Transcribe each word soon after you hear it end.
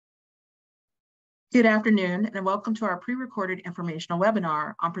Good afternoon, and welcome to our pre-recorded informational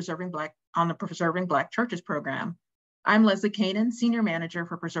webinar on the Preserving Black Churches program. I'm Leslie Kanan, Senior Manager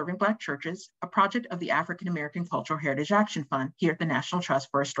for Preserving Black Churches, a project of the African American Cultural Heritage Action Fund here at the National Trust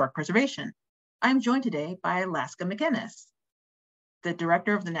for Historic Preservation. I'm joined today by Alaska McInnes, the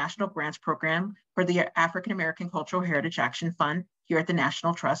Director of the National Grants Program for the African American Cultural Heritage Action Fund here at the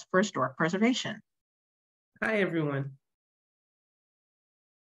National Trust for Historic Preservation. Hi, everyone.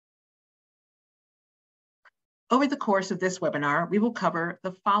 Over the course of this webinar, we will cover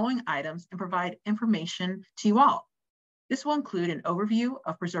the following items and provide information to you all. This will include an overview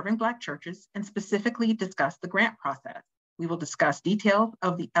of Preserving Black Churches and specifically discuss the grant process. We will discuss details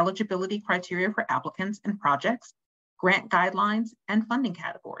of the eligibility criteria for applicants and projects, grant guidelines, and funding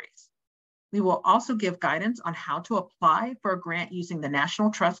categories. We will also give guidance on how to apply for a grant using the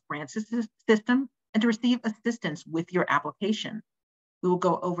National Trust Grant System and to receive assistance with your application. We will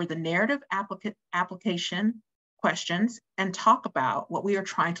go over the narrative application questions and talk about what we are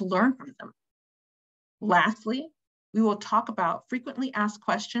trying to learn from them. Lastly, we will talk about frequently asked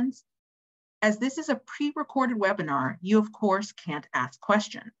questions. As this is a pre-recorded webinar, you of course can't ask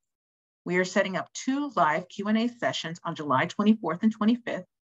questions. We are setting up 2 live Q&A sessions on July 24th and 25th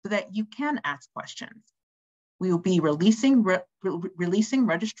so that you can ask questions. We will be releasing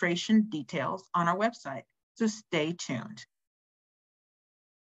registration details on our website, so stay tuned.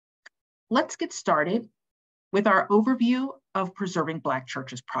 Let's get started with our overview of Preserving Black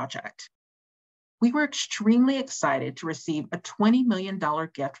Churches project. We were extremely excited to receive a $20 million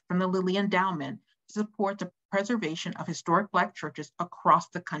gift from the Lilly Endowment to support the preservation of historic Black churches across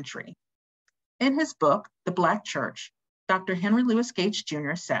the country. In his book, The Black Church, Dr. Henry Louis Gates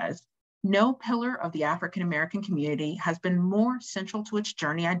Jr. says, "No pillar of the African American community has been more central to its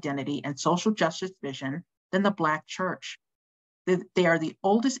journey, identity, and social justice vision than the Black church. They are the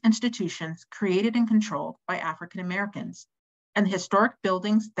oldest institutions created and controlled by African Americans, and the historic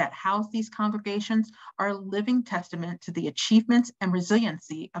buildings that house these congregations are a living testament to the achievements and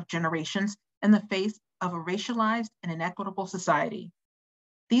resiliency of generations in the face of a racialized and inequitable society.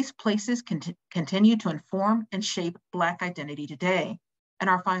 These places continue to inform and shape Black identity today and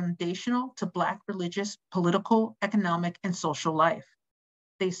are foundational to Black religious, political, economic, and social life.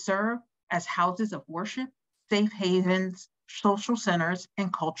 They serve as houses of worship, safe havens, social centers,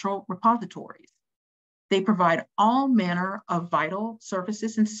 and cultural repositories. They provide all manner of vital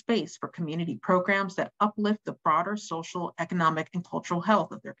services and space for community programs that uplift the broader social, economic, and cultural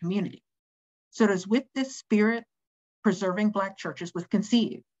health of their community." So it is with this spirit Preserving Black Churches was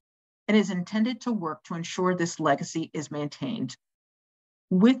conceived and is intended to work to ensure this legacy is maintained.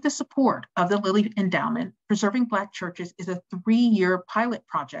 With the support of the Lilly Endowment, Preserving Black Churches is a 3-year pilot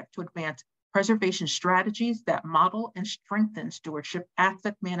project to advance preservation strategies that model and strengthen stewardship,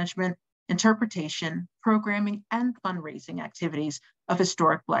 asset management, interpretation, programming, and fundraising activities of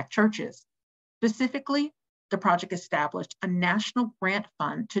historic Black churches. Specifically, the project established a national grant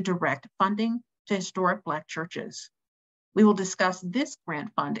fund to direct funding to historic Black churches. We will discuss this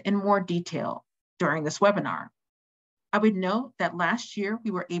grant fund in more detail during this webinar. I would note that last year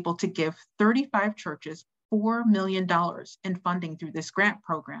we were able to give 35 churches $4 million in funding through this grant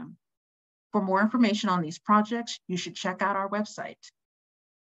program. For more information on these projects, you should check out our website.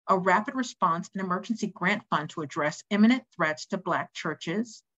 A rapid response and emergency grant fund to address imminent threats to Black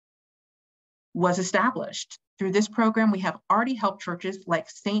churches was established. Through this program, we have already helped churches like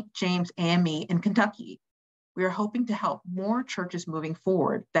St. James AME in Kentucky. We are hoping to help more churches moving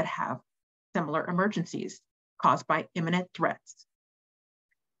forward that have similar emergencies caused by imminent threats.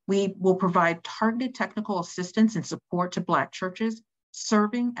 We will provide targeted technical assistance and support to Black churches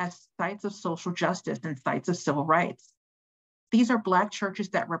serving as sites of social justice and sites of civil rights. These are Black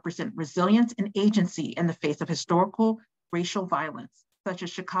churches that represent resilience and agency in the face of historical racial violence, such as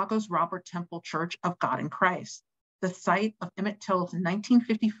Chicago's Robert Temple Church of God in Christ, the site of Emmett Till's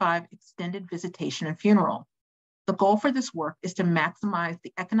 1955 extended visitation and funeral. The goal for this work is to maximize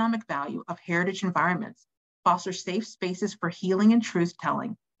the economic value of heritage environments, foster safe spaces for healing and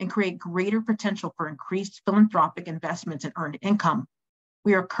truth-telling, and create greater potential for increased philanthropic investments and earned income.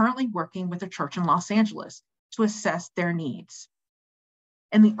 We are currently working with a church in Los Angeles to assess their needs.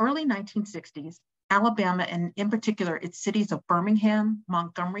 In the early 1960s, Alabama, and in particular its cities of Birmingham,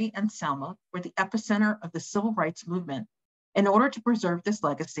 Montgomery, and Selma, were the epicenter of the civil rights movement. In order to preserve this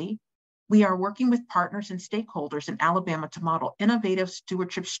legacy, we are working with partners and stakeholders in Alabama to model innovative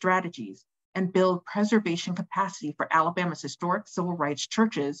stewardship strategies and build preservation capacity for Alabama's historic civil rights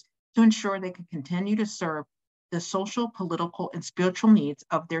churches to ensure they can continue to serve the social, political, and spiritual needs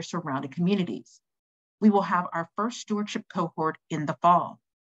of their surrounding communities. We will have our first stewardship cohort in the fall.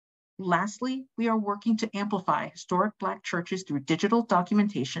 Lastly, we are working to amplify historic Black churches through digital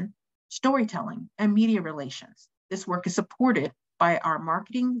documentation, storytelling, and media relations. This work is supported by our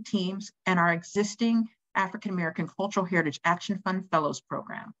marketing teams and our existing African American Cultural Heritage Action Fund Fellows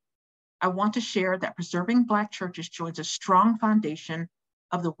Program. I want to share that Preserving Black Churches joins a strong foundation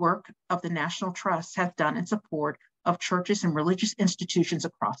of the work of the National Trust has done in support of churches and religious institutions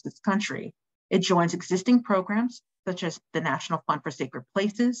across this country. It joins existing programs such as the National Fund for Sacred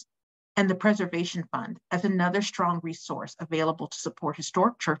Places and the Preservation Fund as another strong resource available to support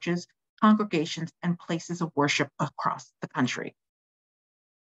historic churches, congregations, and places of worship across the country.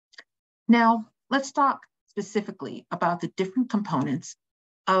 Now, let's talk specifically about the different components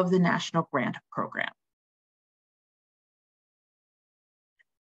of the National Grant Program.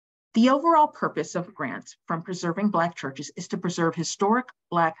 The overall purpose of grants from Preserving Black Churches is to preserve historic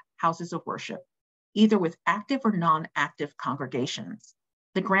Black houses of worship, either with active or non-active congregations.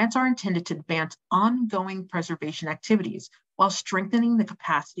 The grants are intended to advance ongoing preservation activities while strengthening the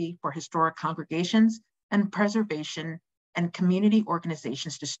capacity for historic congregations and preservation and community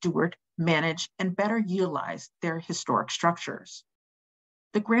organizations to steward, manage, and better utilize their historic structures.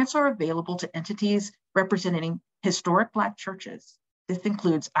 The grants are available to entities representing historic Black churches. This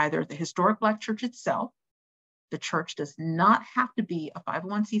includes either the historic Black church itself. The church does not have to be a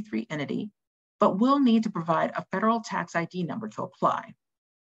 501c3 entity, but will need to provide a federal tax ID number to apply.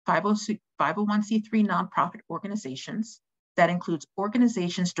 501c3 nonprofit organizations, that includes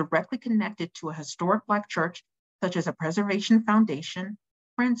organizations directly connected to a historic Black church, such as a preservation foundation,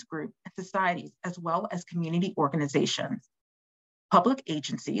 friends group, and societies, as well as community organizations. Public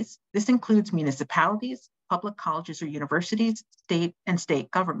agencies, this includes municipalities, public colleges or universities,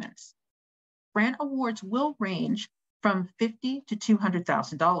 state governments. Grant awards will range from $50,000 to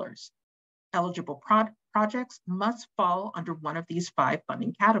 $200,000. Eligible projects must fall under one of these 5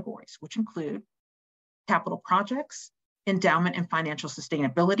 funding categories, which include capital projects, endowment and financial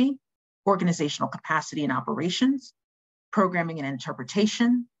sustainability, organizational capacity and operations, programming and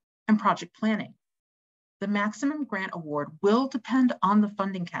interpretation, and project planning. The maximum grant award will depend on the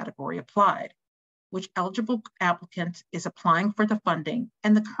funding category applied, which eligible applicant is applying for the funding,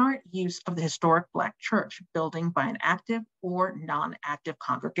 and the current use of the historic Black church building by an active or non-active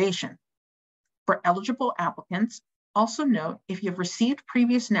congregation. For eligible applicants, also note if you have received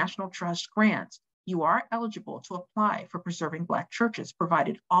previous National Trust grants, you are eligible to apply for Preserving Black Churches,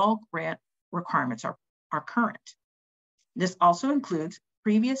 provided all grant requirements are current. This also includes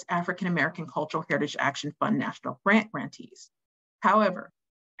previous African American Cultural Heritage Action Fund National Grant grantees. However,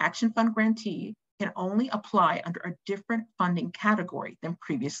 Action Fund grantee can only apply under a different funding category than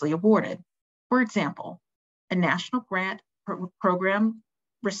previously awarded. For example, a national grant program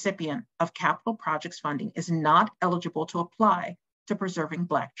recipient of capital projects funding is not eligible to apply to Preserving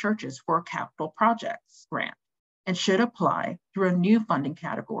Black Churches for a capital projects grant and should apply through a new funding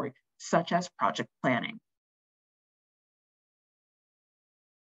category, such as project planning.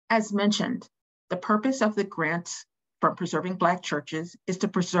 As mentioned, the purpose of the grants from Preserving Black Churches is to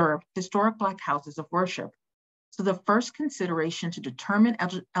preserve historic Black houses of worship. So the first consideration to determine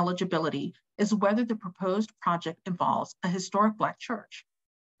eligibility is whether the proposed project involves a historic Black church.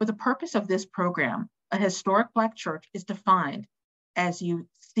 For the purpose of this program, a historic Black church is defined as you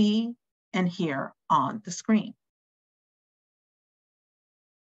see and hear on the screen.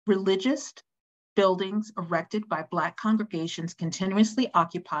 Religious buildings erected by Black congregations continuously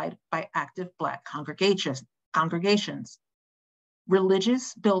occupied by active Black congregations.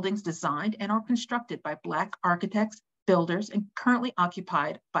 Religious buildings designed and are constructed by Black architects, builders, and currently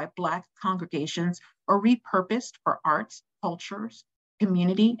occupied by Black congregations or repurposed for arts, cultures,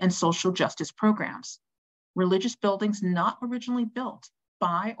 community, and social justice programs. Religious buildings not originally built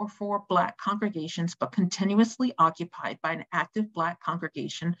by or for Black congregations, but continuously occupied by an active Black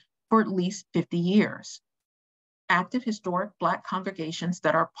congregation for at least 50 years. Active historic Black congregations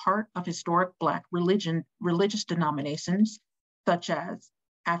that are part of historic Black religious denominations, such as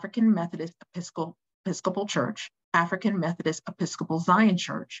African Methodist Episcopal Church, African Methodist Episcopal Zion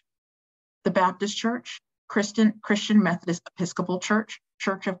Church, the Baptist Church, Christian Methodist Episcopal Church,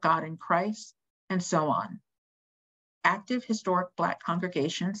 Church of God in Christ, and so on. Active historic Black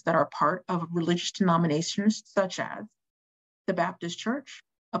congregations that are part of religious denominations such as the Baptist Church,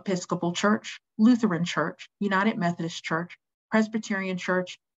 Episcopal Church, Lutheran Church, United Methodist Church, Presbyterian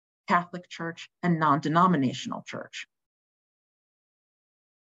Church, Catholic Church, and non-denominational church.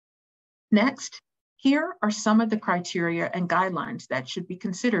 Next, here are some of the criteria and guidelines that should be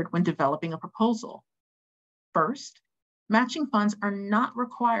considered when developing a proposal. First, matching funds are not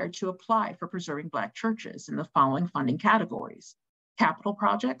required to apply for Preserving Black Churches in the following funding categories: capital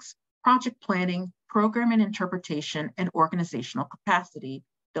projects, project planning, program and interpretation, and organizational capacity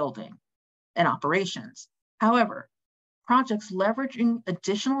building and operations. However, projects leveraging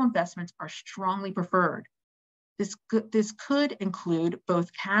additional investments are strongly preferred. This could include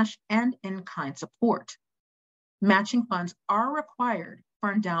both cash and in-kind support. Matching funds are required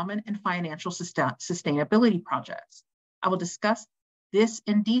for endowment and financial sustainability projects. I will discuss this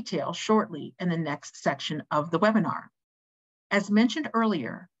in detail shortly in the next section of the webinar. As mentioned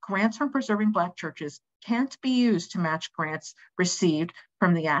earlier, grants from Preserving Black Churches can't be used to match grants received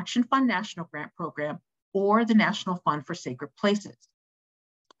from the Action Fund National Grant Program or the National Fund for Sacred Places.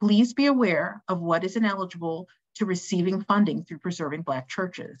 Please be aware of what is ineligible to receiving funding through Preserving Black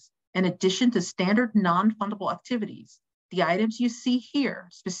Churches. In addition to standard non-fundable activities, the items you see here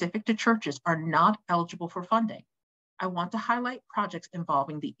specific to churches are not eligible for funding. I want to highlight projects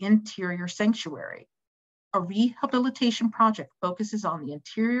involving the interior sanctuary. A rehabilitation project focuses on the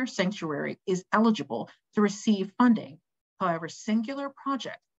interior sanctuary is eligible to receive funding. However, singular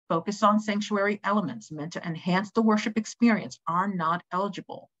projects focused on sanctuary elements meant to enhance the worship experience are not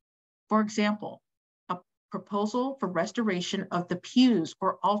eligible. For example, a proposal for restoration of the pews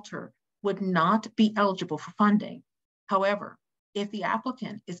or altar would not be eligible for funding. However, if the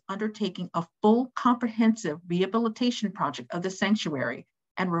applicant is undertaking a full comprehensive rehabilitation project of the sanctuary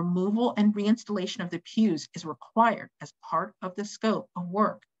and removal and reinstallation of the pews is required as part of the scope of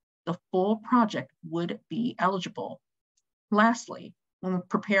work, the full project would be eligible. Lastly, when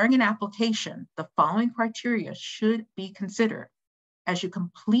preparing an application, the following criteria should be considered. As you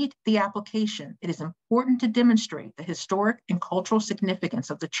complete the application, it is important to demonstrate the historic and cultural significance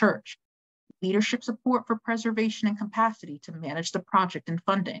of the church, leadership support for preservation and capacity to manage the project and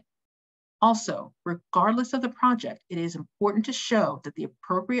funding. Also, regardless of the project, it is important to show that the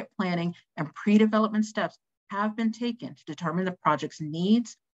appropriate planning and pre-development steps have been taken to determine the project's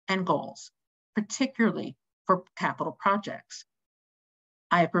needs and goals, particularly for capital projects.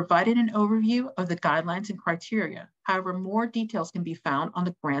 I have provided an overview of the guidelines and criteria. However, more details can be found on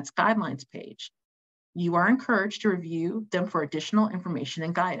the grants guidelines page. You are encouraged to review them for additional information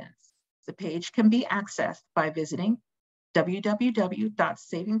and guidance. The page can be accessed by visiting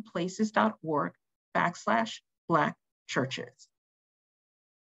www.savingplaces.org/Black churches.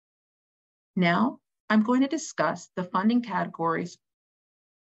 Now, I'm going to discuss the funding categories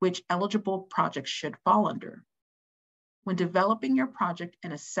which eligible projects should fall under. When developing your project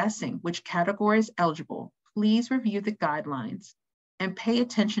and assessing which category is eligible, please review the guidelines and pay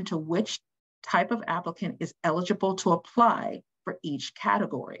attention to which type of applicant is eligible to apply for each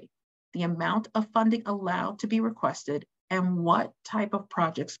category, the amount of funding allowed to be requested, and what type of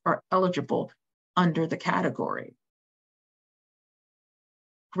projects are eligible under the category.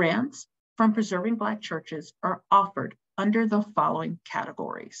 Grants from Preserving Black Churches are offered under the following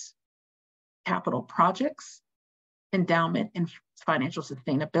categories: capital projects, endowment and financial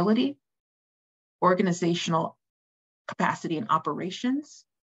sustainability, organizational capacity and operations,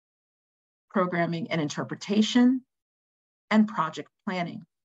 programming and interpretation, and project planning.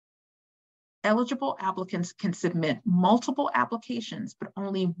 Eligible applicants can submit multiple applications, but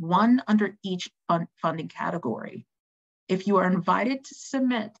only one under each funding category. If you are invited to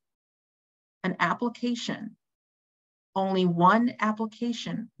submit an application, only one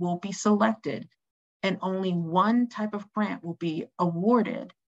application will be selected and only one type of grant will be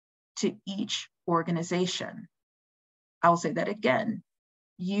awarded to each organization. I will say that again.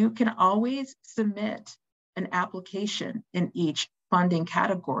 You can always submit an application in each funding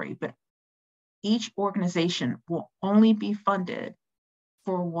category, but each organization will only be funded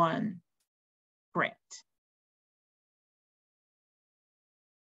for one grant.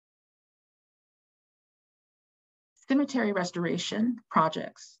 Cemetery restoration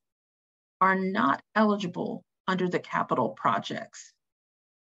projects are not eligible under the capital projects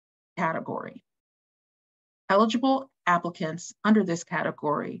category. Eligible applicants under this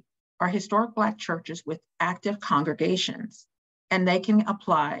category are historic Black churches with active congregations, and they can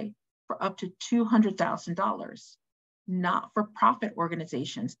apply for up to $200,000. Not-for-profit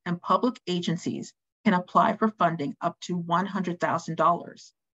organizations and public agencies can apply for funding up to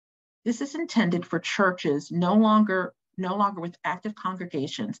 $100,000. This is intended for churches no longer with active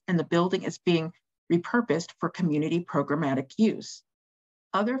congregations, and the building is being repurposed for community programmatic use.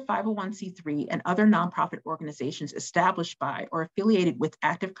 Other 501c3 and other nonprofit organizations established by or affiliated with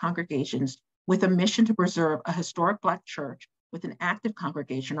active congregations with a mission to preserve a historic Black church with an active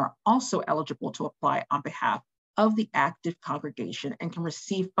congregation are also eligible to apply on behalf of the active congregation and can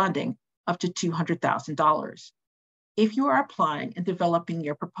receive funding up to $200,000. If you are applying and developing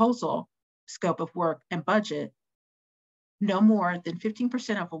your proposal, scope of work, and budget, No more than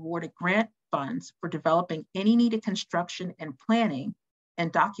 15% of awarded grant funds for developing any needed construction and planning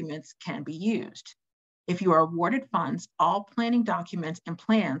and documents can be used. If you are awarded funds, all planning documents and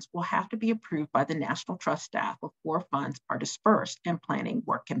plans will have to be approved by the National Trust staff before funds are dispersed and planning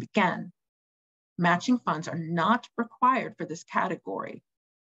work can begin. Matching funds are not required for this category,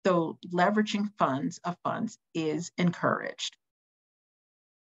 though leveraging funds is encouraged.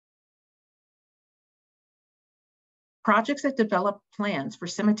 Projects that develop plans for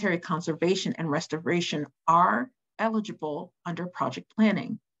cemetery conservation and restoration are eligible under project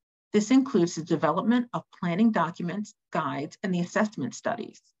planning. This includes the development of planning documents, guides, and the assessment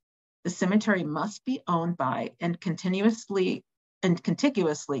studies. The cemetery must be owned by and contiguously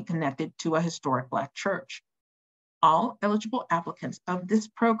connected to a historic Black church. All eligible applicants of this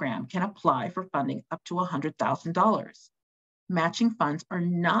program can apply for funding up to $100,000. Matching funds are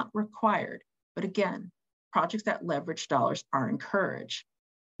not required, but again, projects that leverage dollars are encouraged.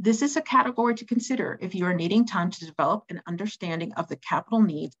 This is a category to consider if you are needing time to develop an understanding of the capital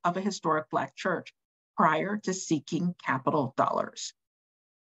needs of a historic Black church prior to seeking capital dollars.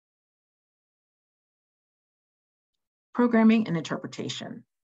 Programming and interpretation.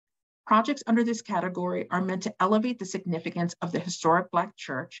 Projects under this category are meant to elevate the significance of the historic Black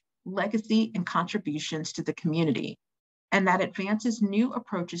church, legacy, and contributions to the community, and that advances new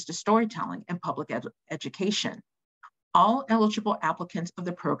approaches to storytelling and public education. All eligible applicants of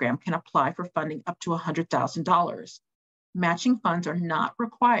the program can apply for funding up to $100,000. Matching funds are not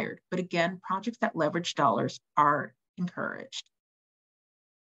required, but again, projects that leverage dollars are encouraged.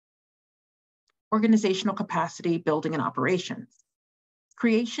 Organizational capacity, building, and operations.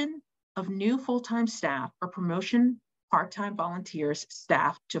 Creation of new full-time staff or promotion part-time volunteers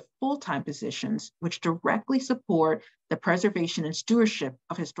staff to full-time positions which directly support the preservation and stewardship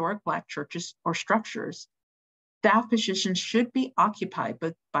of historic Black churches or structures. Staff positions should be occupied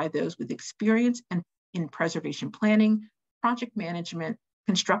by those with experience in preservation planning, project management,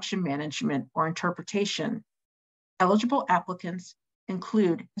 construction management, or interpretation. Eligible applicants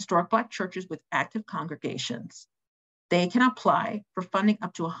include historic Black churches with active congregations. They can apply for funding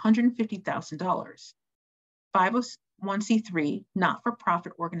up to $150,000. 501c3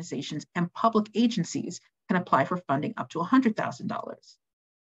 not-for-profit organizations and public agencies can apply for funding up to $100,000.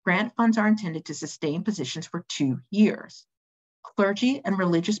 Grant funds are intended to sustain positions for 2 years. Clergy and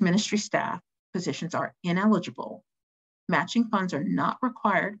religious ministry staff positions are ineligible. Matching funds are not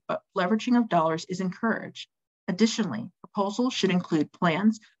required, but leveraging of dollars is encouraged. Additionally, proposals should include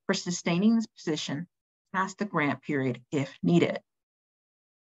plans for sustaining this position past the grant period if needed.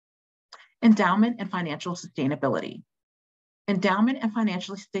 Endowment and financial sustainability. Endowment and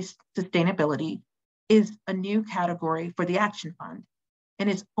financial sustainability is a new category for the Action Fund and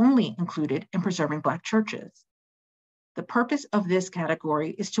is only included in preserving Black churches. The purpose of this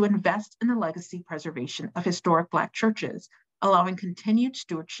category is to invest in the legacy preservation of historic Black churches, allowing continued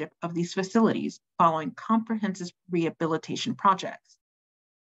stewardship of these facilities following comprehensive rehabilitation projects.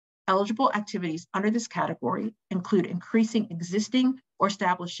 Eligible activities under this category include increasing existing or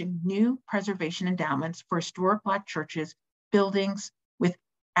establishing new preservation endowments for historic Black churches, buildings with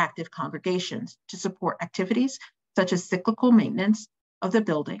active congregations to support activities such as cyclical maintenance of the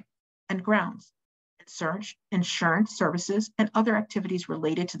building and grounds, insurance services, and other activities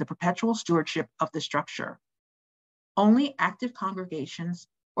related to the perpetual stewardship of the structure. Only active congregations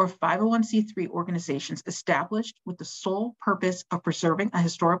or 501c3 organizations established with the sole purpose of preserving a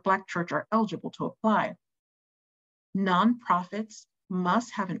historic Black church are eligible to apply. Nonprofits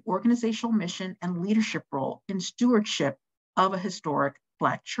must have an organizational mission and leadership role in stewardship of a historic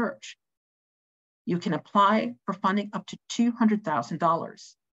Black church. You can apply for funding up to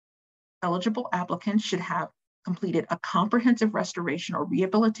 $200,000. Eligible applicants should have completed a comprehensive restoration or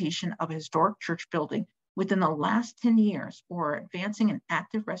rehabilitation of a historic church building within the last 10 years, or advancing an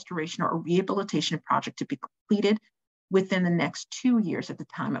active restoration or rehabilitation project to be completed within the next 2 years at the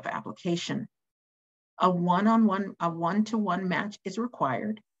time of application. A one-to-one match is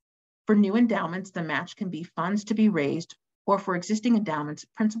required. For new endowments, the match can be funds to be raised, or for existing endowments,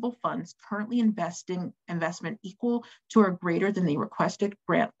 principal funds currently investment equal to or greater than the requested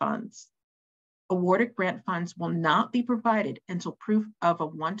grant funds. Awarded grant funds will not be provided until proof of a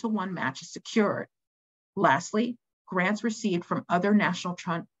one-to-one match is secured. Lastly, grants received from other National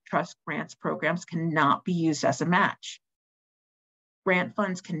Trust grants programs cannot be used as a match. Grant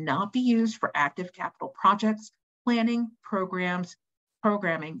funds cannot be used for active capital projects, planning,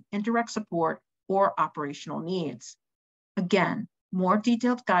 programming, indirect support, or operational needs. Again, more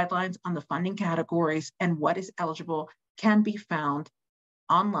detailed guidelines on the funding categories and what is eligible can be found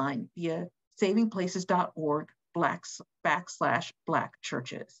online via savingplaces.org Black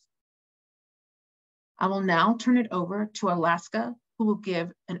churches. I will now turn it over to Alaska, who will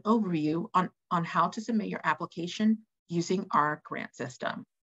give an overview on how to submit your application using our grant system.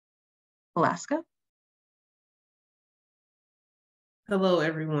 Alaska? Hello,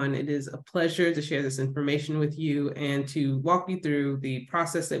 everyone. It is a pleasure to share this information with you and to walk you through the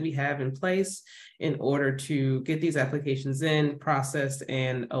process that we have in place in order to get these applications in, processed,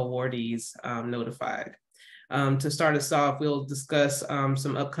 and awardees notified. To start us off, we'll discuss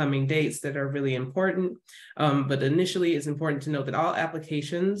some upcoming dates that are really important. But initially, it's important to note that all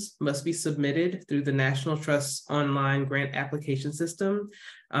applications must be submitted through the National Trust's online grant application system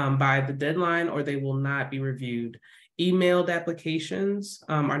by the deadline, or they will not be reviewed. Emailed applications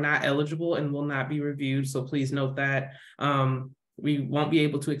are not eligible and will not be reviewed, so please note that. We won't be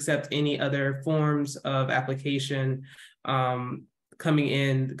able to accept any other forms of application coming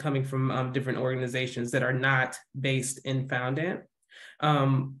from different organizations that are not based in Foundant.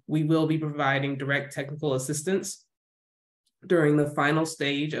 We will be providing direct technical assistance during the final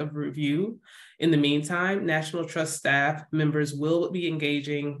stage of review. In the meantime, National Trust staff members will be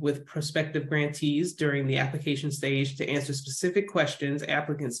engaging with prospective grantees during the application stage to answer specific questions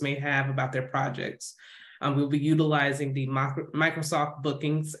applicants may have about their projects. We'll be utilizing the Microsoft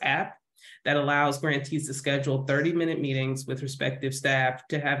Bookings app that allows grantees to schedule 30-minute meetings with respective staff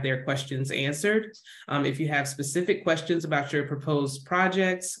to have their questions answered. If you have specific questions about your proposed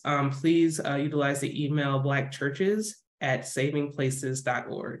projects, please utilize the email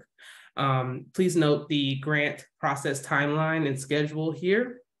blackchurches@savingplaces.org. Please note the grant process timeline and schedule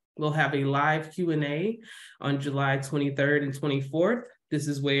here. We'll have a live Q&A on July 23rd and 24th. This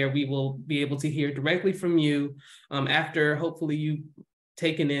is where we will be able to hear directly from you after hopefully you've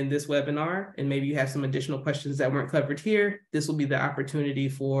taken in this webinar and maybe you have some additional questions that weren't covered here. This will be the opportunity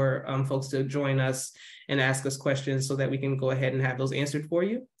for folks to join us and ask us questions so that we can go ahead and have those answered for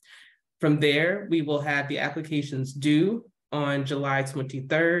you. From there, we will have the applications due on July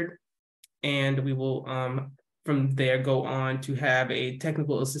 23rd. And we will, from there, go on to have a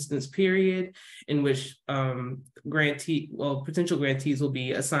technical assistance period in which potential grantees will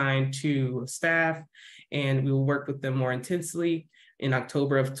be assigned to staff, and we will work with them more intensely in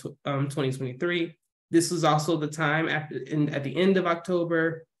October of 2023. This is also the time at the end of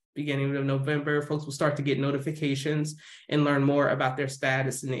October, beginning of November, folks will start to get notifications and learn more about their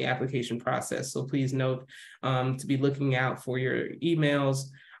status in the application process. So please note to be looking out for your emails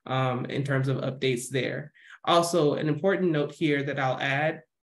in terms of updates there. Also, an important note here that I'll add,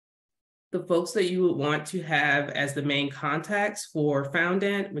 the folks that you would want to have as the main contacts for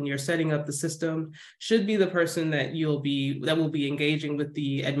Foundant when you're setting up the system should be the person that will be engaging with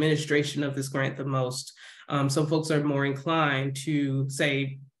the administration of this grant the most. Some folks are more inclined to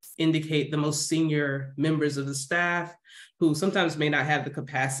indicate the most senior members of the staff who sometimes may not have the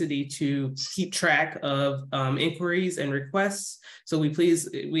capacity to keep track of inquiries and requests. So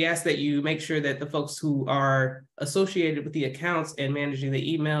we ask that you make sure that the folks who are associated with the accounts and managing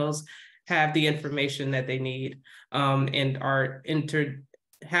the emails have the information that they need and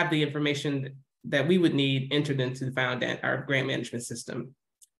have the information that we would need entered into the Foundant, our grant management system.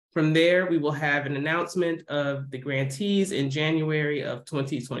 From there, we will have an announcement of the grantees in January of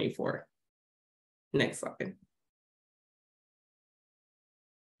 2024. Next slide.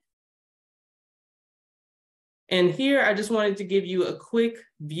 And here, I just wanted to give you a quick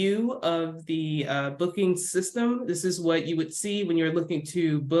view of the booking system. This is what you would see when you're looking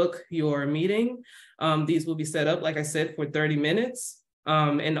to book your meeting. These will be set up, like I said, for 30 minutes.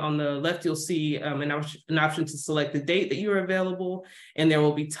 And on the left, you'll see an option to select the date that you are available, and there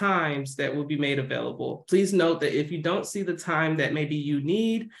will be times that will be made available. Please note that if you don't see the time that maybe you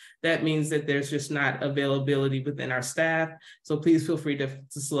need, that means that there's just not availability within our staff. So please feel free to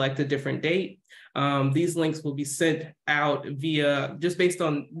select a different date. These links will be sent out via just based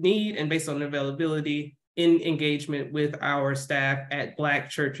on need and based on availability in engagement with our staff at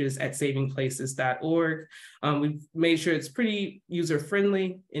blackchurches@savingplaces.org. We've made sure it's pretty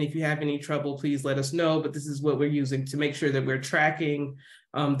user-friendly, and if you have any trouble, please let us know, but this is what we're using to make sure that we're tracking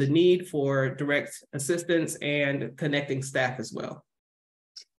the need for direct assistance and connecting staff as well.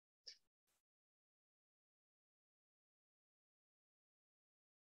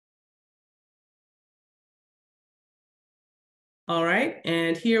 All right,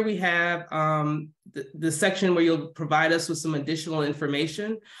 and here we have the section where you'll provide us with some additional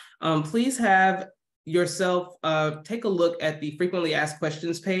information. Please have yourself take a look at the frequently asked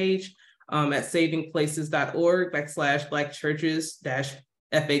questions page at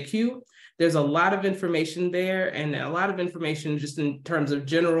savingplaces.org/blackchurches-FAQ. There's a lot of information there, and a lot of information just in terms of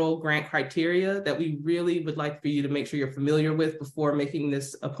general grant criteria that we really would like for you to make sure you're familiar with before making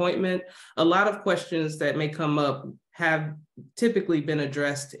this appointment. A lot of questions that may come up have typically been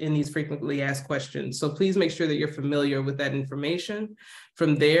addressed in these frequently asked questions. So please make sure that you're familiar with that information.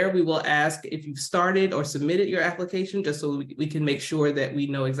 From there, we will ask if you've started or submitted your application, just so we can make sure that we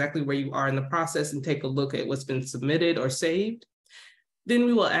know exactly where you are in the process and take a look at what's been submitted or saved. Then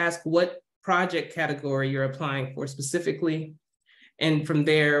we will ask what project category you're applying for specifically. And from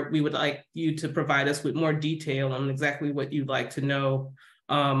there, we would like you to provide us with more detail on exactly what you'd like to know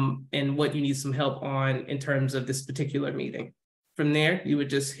and what you need some help on in terms of this particular meeting. From there, you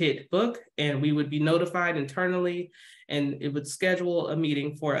would just hit book and we would be notified internally, and it would schedule a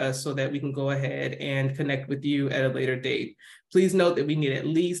meeting for us so that we can go ahead and connect with you at a later date. Please note that we need at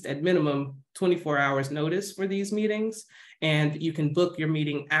least, at minimum, 24 hours notice for these meetings, and you can book your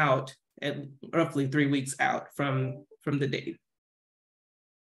meeting out at roughly 3 weeks out from the date.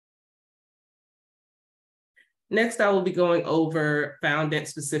 Next, I will be going over Foundant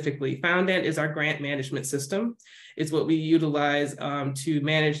specifically. Foundant is our grant management system. It's what we utilize to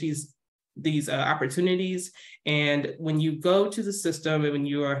manage these opportunities. And when you go to the system and when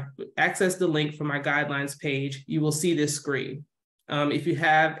you access the link from our guidelines page, you will see this screen. If you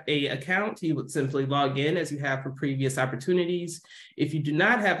have an account, you would simply log in as you have for previous opportunities. If you do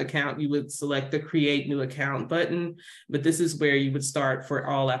not have an account, you would select the Create New Account button, but this is where you would start for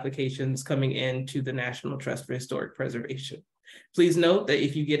all applications coming into the National Trust for Historic Preservation. Please note that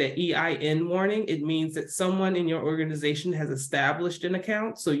if you get an EIN warning, it means that someone in your organization has established an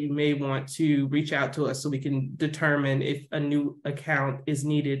account, so you may want to reach out to us so we can determine if a new account is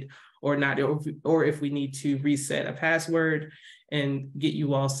needed or not, or if we need to reset a password and get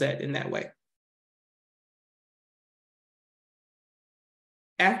you all set in that way.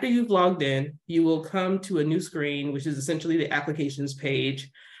 After you've logged in, you will come to a new screen, which is essentially the applications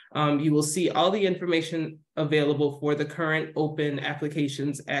page. You will see all the information available for the current open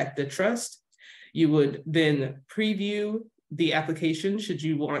applications at the Trust. You would then preview the application should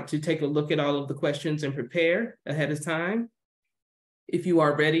you want to take a look at all of the questions and prepare ahead of time. If you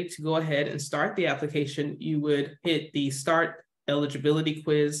are ready to go ahead and start the application, you would hit the Start Eligibility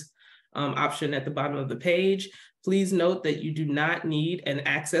Quiz option at the bottom of the page. Please note that you do not need an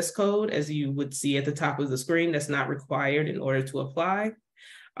access code, as you would see at the top of the screen. That's not required in order to apply.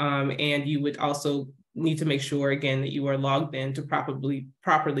 And you would also need to make sure, again, that you are logged in to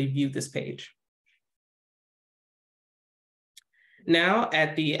properly view this page. Now,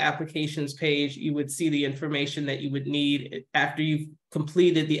 at the applications page, you would see the information that you would need after you've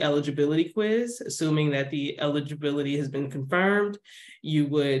completed the eligibility quiz. Assuming that the eligibility has been confirmed, you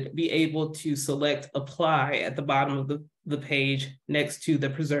would be able to select Apply at the bottom of the page next to the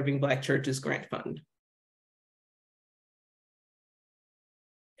Preserving Black Churches Grant Fund.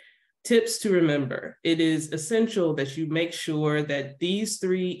 Tips to remember: it is essential that you make sure that these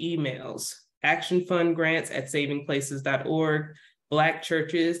 3 emails, Action Fund Grants at savingplaces.org, Black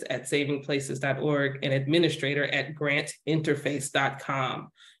Churches at savingplaces.org, and administrator at grantinterface.com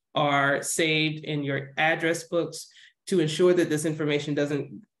are saved in your address books to ensure that this information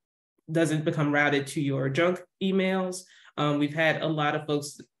doesn't become routed to your junk emails. We've had a lot of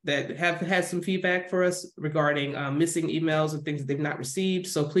folks that have had some feedback for us regarding missing emails and things that they've not received.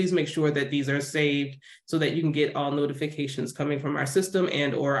 So please make sure that these are saved so that you can get all notifications coming from our system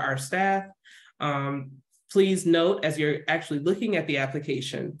and or our staff. Please note, as you're actually looking at the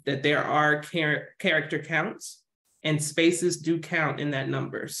application, that there are character counts, and spaces do count in that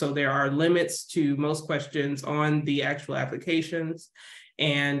number. So there are limits to most questions on the actual applications.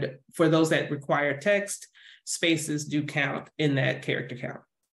 And for those that require text, spaces do count in that character count.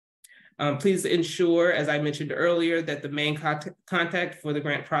 Please ensure, as I mentioned earlier, that the main contact for the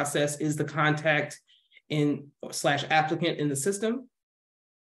grant process is the contact /applicant in the system.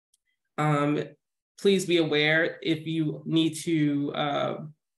 Please be aware, if you need to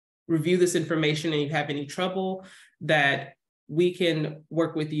review this information and you have any trouble, that we can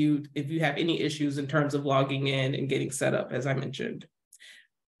work with you if you have any issues in terms of logging in and getting set up, as I mentioned.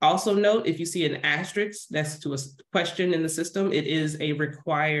 Also note, if you see an asterisk next to a question in the system, it is a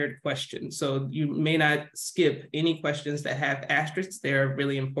required question. So you may not skip any questions that have asterisks. They're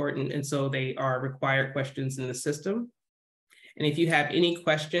really important, and so they are required questions in the system. And if you have any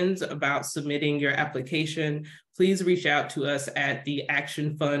questions about submitting your application, please reach out to us at the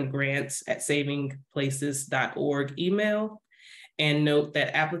Action Fund Grants at savingplaces.org email. And note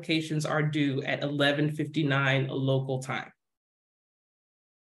that applications are due at 11:59 local time.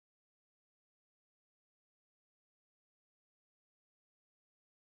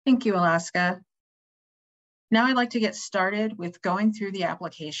 Thank you, Alaska. Now I'd like to get started with going through the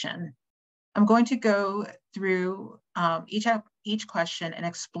application. I'm going to go through each question and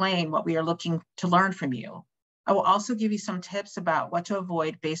explain what we are looking to learn from you. I will also give you some tips about what to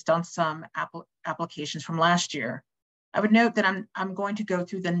avoid based on some applications from last year. I would note that I'm going to go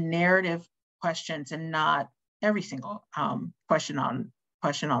through the narrative questions and not every single question on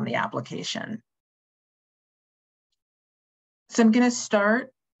the application. So I'm going to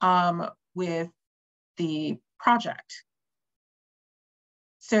start with the project.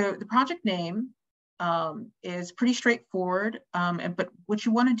 So the project name is pretty straightforward, but what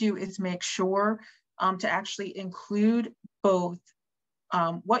you want to do is make sure to actually include both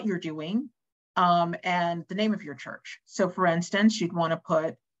what you're doing and the name of your church. So for instance, you'd want to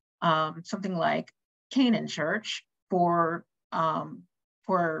put something like Canaan Church for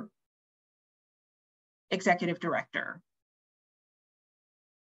executive director.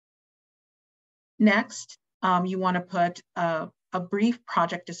 Next, you want to put a brief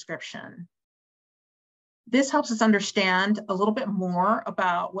project description. This helps us understand a little bit more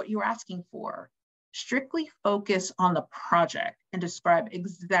about what you're asking for. Strictly focus on the project and describe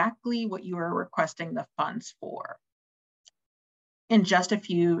exactly what you are requesting the funds for in just a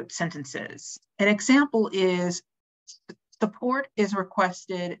few sentences. An example is support is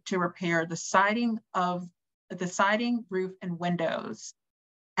requested to repair the siding, roof, and windows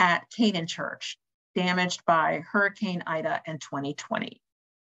at Canaan Church, damaged by Hurricane Ida in 2020.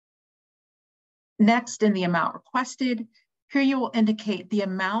 Next, in the amount requested, here you will indicate the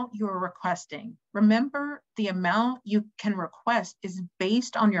amount you are requesting. Remember, the amount you can request is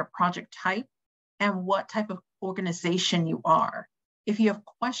based on your project type and what type of organization you are. If you have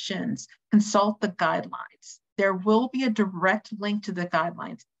questions, consult the guidelines. There will be a direct link to the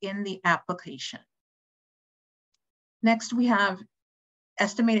guidelines in the application. Next, we have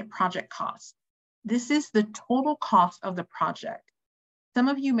estimated project costs. This is the total cost of the project. Some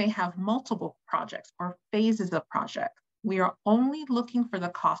of you may have multiple projects or phases of project. We are only looking for the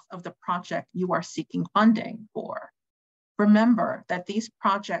cost of the project you are seeking funding for. Remember that these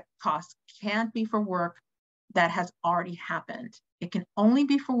project costs can't be for work that has already happened. It can only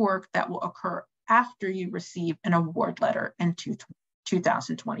be for work that will occur after you receive an award letter in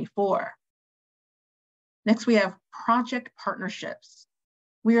 2024. Next, we have project partnerships.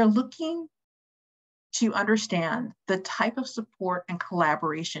 We are looking to understand the type of support and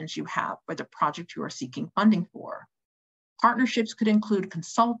collaborations you have for the project you are seeking funding for. Partnerships could include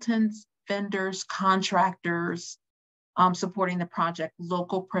consultants, vendors, contractors, supporting the project,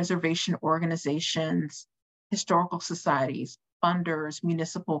 local preservation organizations, historical societies, funders,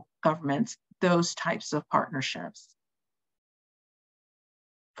 municipal governments, those types of partnerships.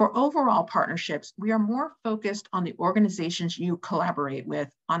 For overall partnerships, we are more focused on the organizations you collaborate with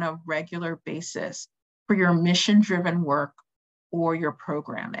on a regular basis for your mission-driven work or your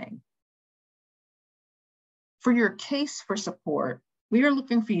programming. For your case for support, we are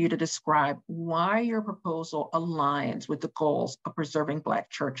looking for you to describe why your proposal aligns with the goals of preserving Black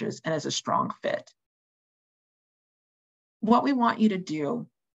churches and is a strong fit. What we want you to do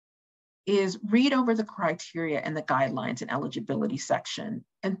is read over the criteria and the guidelines and eligibility section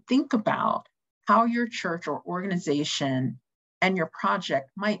and think about how your church or organization and your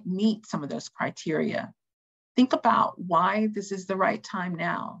project might meet some of those criteria. Think about why this is the right time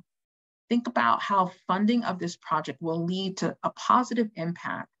now. Think about how funding of this project will lead to a positive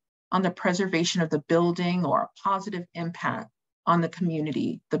impact on the preservation of the building or a positive impact on the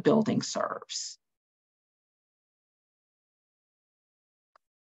community the building serves.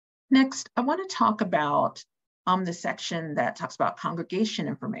 Next, I want to talk about the section that talks about congregation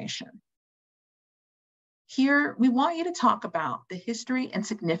information. Here, we want you to talk about the history and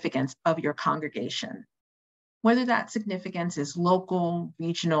significance of your congregation, whether that significance is local,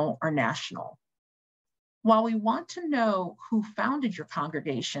 regional, or national. While we want to know who founded your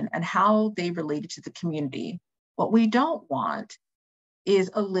congregation and how they related to the community, what we don't want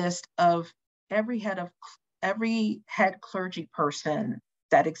is a list of every head clergy person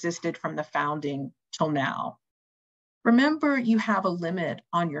that existed from the founding till now. Remember, you have a limit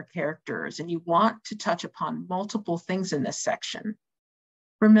on your characters and you want to touch upon multiple things in this section.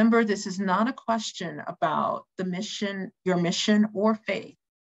 Remember, this is not a question about the mission, your mission or faith.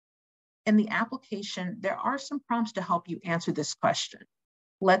 In the application, there are some prompts to help you answer this question.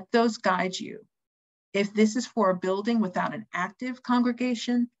 Let those guide you. If this is for a building without an active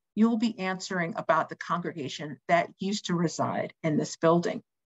congregation, you will be answering about the congregation that used to reside in this building.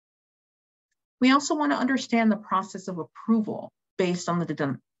 We also want to understand the process of approval based on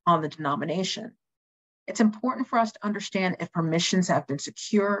the denomination. It's important for us to understand if permissions have been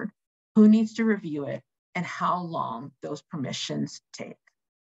secured, who needs to review it, and how long those permissions take.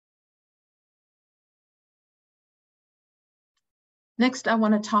 Next, I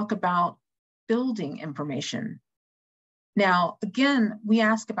want to talk about building information. Now, again, we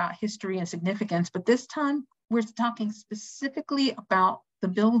ask about history and significance, but this time we're talking specifically about the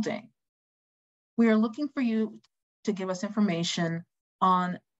building. We are looking for you to give us information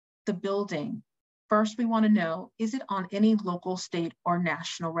on the building. First, we want to know, is it on any local, state, or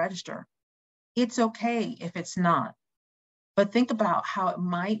national register? It's okay if it's not, but think about how it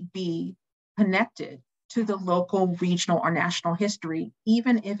might be connected to the local, regional, or national history,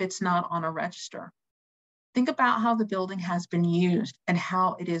 even if it's not on a register. Think about how the building has been used and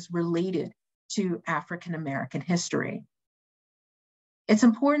how it is related to African American history. It's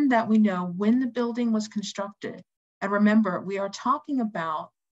important that we know when the building was constructed. And remember, we are talking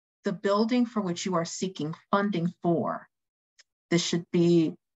about the building for which you are seeking funding for. This should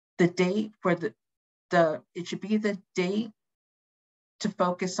be the date for it should be the date to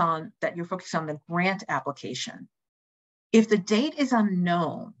focus on, that you're focused on the grant application. If the date is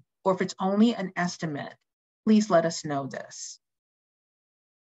unknown, or if it's only an estimate, please let us know this.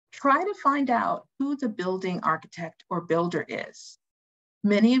 Try to find out who the building architect or builder is.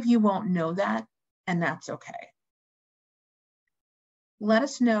 Many of you won't know that, and that's okay. Let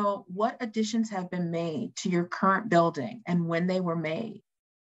us know what additions have been made to your current building and when they were made.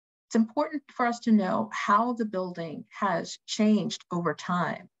 It's important for us to know how the building has changed over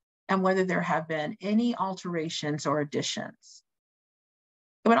time and whether there have been any alterations or additions.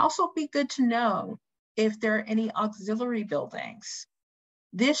 It would also be good to know if there are any auxiliary buildings.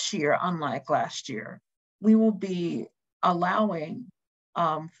 This year, unlike last year, we will be allowing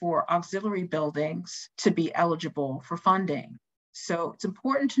for auxiliary buildings to be eligible for funding. So it's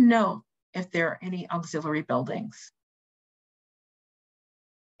important to know if there are any auxiliary buildings.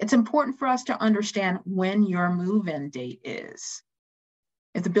 It's important for us to understand when your move-in date is.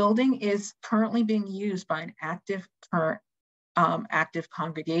 If the building is currently being used by an active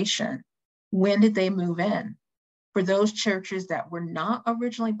congregation, when did they move in? For those churches that were not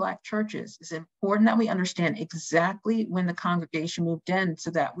originally Black churches, it's important that we understand exactly when the congregation moved in so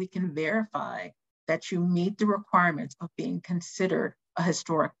that we can verify that you meet the requirements of being considered a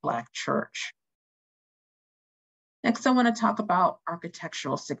historic Black church. Next, I want to talk about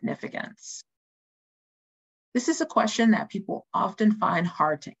architectural significance. This is a question that people often find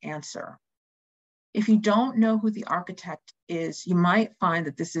hard to answer. If you don't know who the architect is, you might find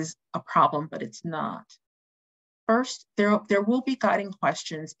that this is a problem, but it's not. First, there will be guiding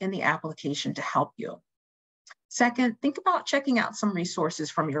questions in the application to help you. Second, think about checking out some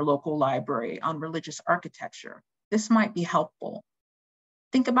resources from your local library on religious architecture. This might be helpful.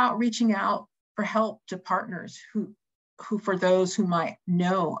 Think about reaching out for help to partners who for those who might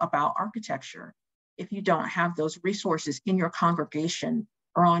know about architecture. If you don't have those resources in your congregation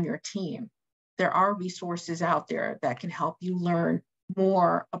or on your team, there are resources out there that can help you learn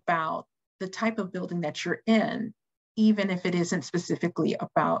more about the type of building that you're in, even if it isn't specifically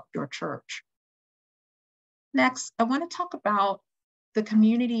about your church. Next, I want to talk about the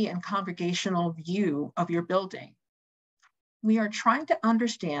community and congregational view of your building. We are trying to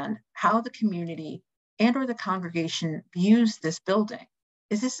understand how the community and or the congregation views this building.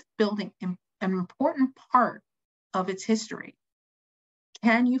 Is this building an important part of its history?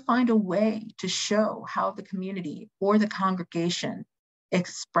 Can you find a way to show how the community or the congregation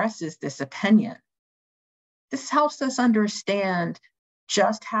expresses this opinion? This helps us understand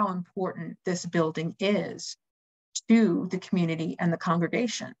just how important this building is to the community and the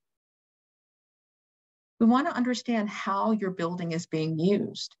congregation. We want to understand how your building is being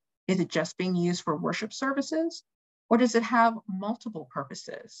used. Is it just being used for worship services, or does it have multiple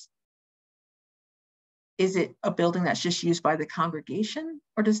purposes? Is it a building that's just used by the congregation,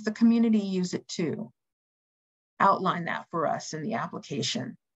 or does the community use it too? Outline that for us in the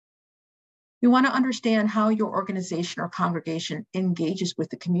application. We want to understand how your organization or congregation engages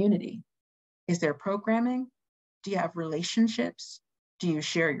with the community. Is there programming? Do you have relationships? Do you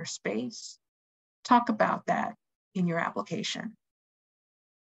share your space? Talk about that in your application.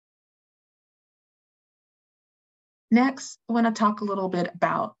 Next, I want to talk a little bit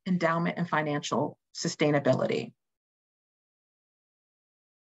about endowment and financial sustainability.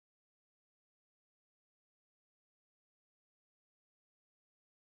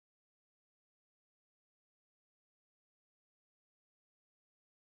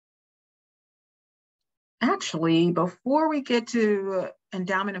 Actually, before we get to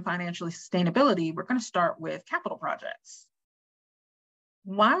endowment and financial sustainability, we're going to start with capital projects.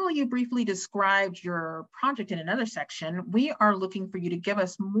 While you briefly described your project in another section, we are looking for you to give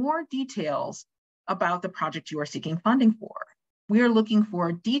us more details about the project you are seeking funding for. We are looking for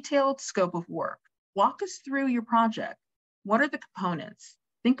a detailed scope of work. Walk us through your project. What are the components?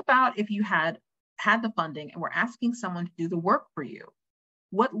 Think about if you had the funding and were asking someone to do the work for you.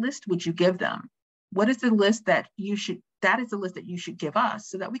 What list would you give them? What is the list that you should give us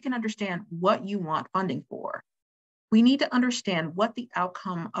so that we can understand what you want funding for? We need to understand what the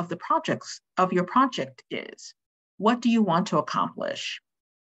outcome of your project is. What do you want to accomplish?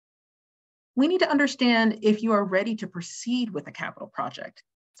 We need to understand if you are ready to proceed with a capital project.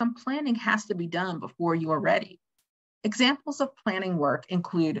 Some planning has to be done before you are ready. Examples of planning work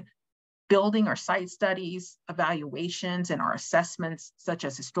include building or site studies, evaluations, and our assessments, such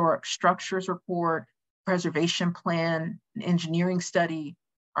as historic structures report, preservation plan, an engineering study,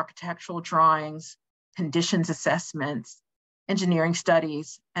 architectural drawings, conditions assessments, engineering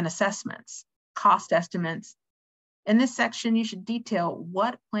studies, and assessments, cost estimates. In this section, you should detail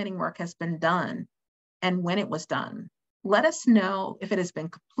what planning work has been done and when it was done. Let us know if it has been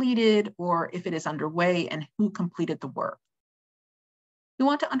completed or if it is underway and who completed the work. We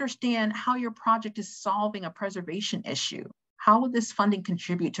want to understand how your project is solving a preservation issue. How will this funding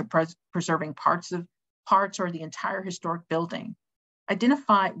contribute to preserving parts or the entire historic building?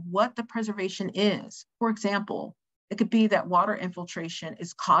 Identify what the preservation is. For example, it could be that water infiltration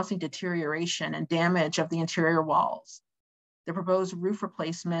is causing deterioration and damage of the interior walls. The proposed roof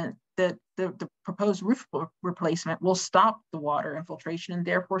replacement, the proposed roof replacement will stop the water infiltration and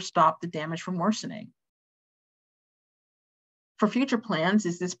therefore stop the damage from worsening. For future plans,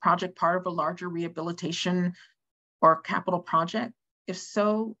 is this project part of a larger rehabilitation or capital project? If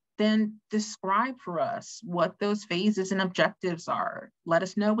so, then describe for us what those phases and objectives are. Let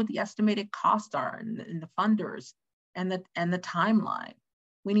us know what the estimated costs are and the funders and the timeline.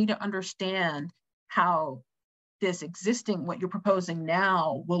 We need to understand how what you're proposing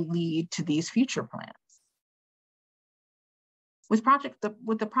now will lead to these future plans. With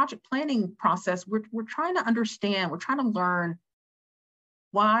the project planning process, we're trying to understand, we're trying to learn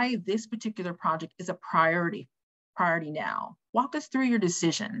why this particular project is a priority now. Walk us through your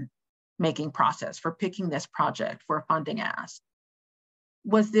decision-making process for picking this project for a funding ask.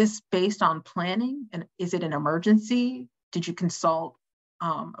 Was this based on planning? And is it an emergency? Did you consult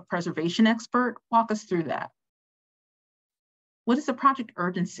a preservation expert? Walk us through that. What is the project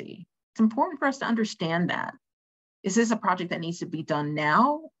urgency? It's important for us to understand that. Is this a project that needs to be done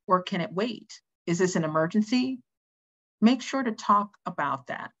now or can it wait? Is this an emergency? Make sure to talk about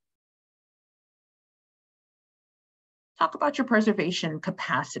that. Talk about your preservation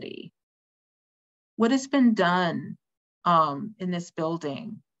capacity. What has been done in this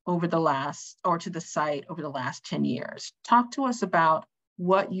building to the site over the last 10 years? Talk to us about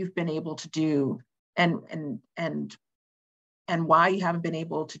what you've been able to do and why you haven't been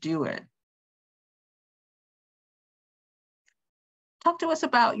able to do it. Talk to us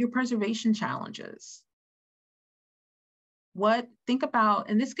about your preservation challenges. Think about,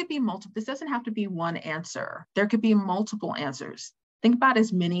 and this could be multiple, this doesn't have to be one answer. There could be multiple answers. Think about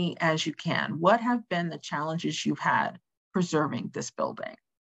as many as you can. What have been the challenges you've had preserving this building?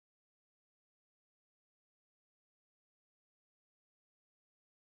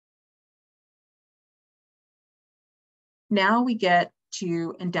 Now we get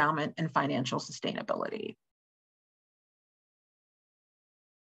to endowment and financial sustainability.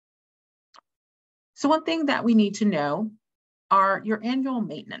 So one thing that we need to know are your annual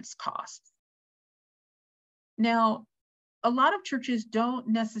maintenance costs. Now, a lot of churches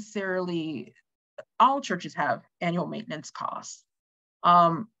all churches have annual maintenance costs,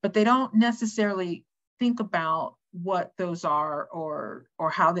 but they don't necessarily think about what those are or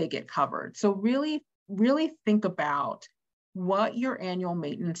how they get covered. So really think about what your annual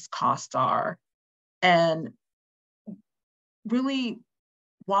maintenance costs are and really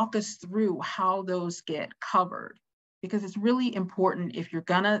walk us through how those get covered, because it's really important if you're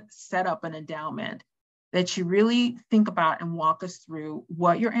gonna set up an endowment that you really think about and walk us through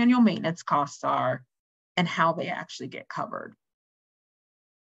what your annual maintenance costs are and how they actually get covered.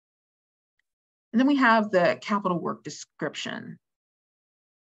 And then we have the capital work description.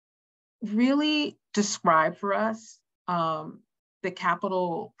 Really describe for us the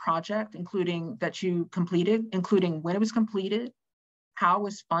capital project, including that you completed, including when it was completed, how it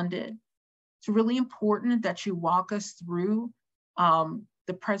was funded. It's really important that you walk us through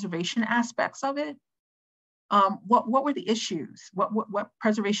the preservation aspects of it. What were the issues? What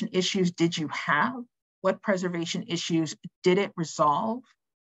preservation issues did you have? What preservation issues did it resolve?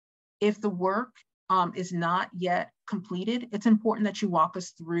 If the work is not yet completed, it's important that you walk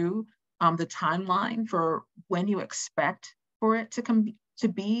us through the timeline for when you expect for it to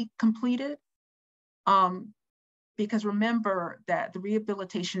be completed. Because remember that the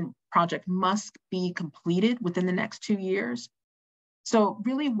rehabilitation project must be completed within the next 2 years. So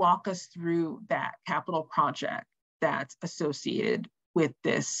really walk us through that capital project that's associated with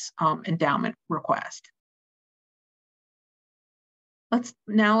this endowment request. Let's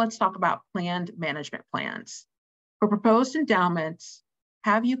talk about planned management plans. For proposed endowments,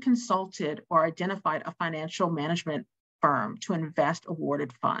 have you consulted or identified a financial management firm to invest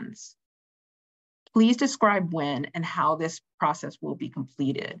awarded funds? Please describe when and how this process will be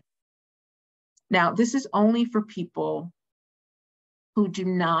completed. Now, this is only for people who do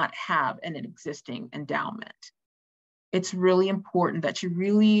not have an existing endowment. It's really important that we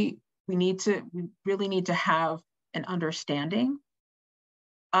really need to have an understanding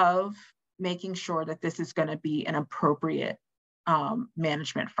of making sure that this is going to be an appropriate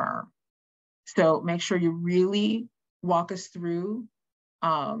management firm. So make sure you really walk us through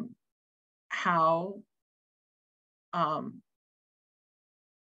how, who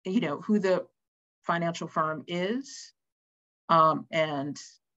the financial firm is, and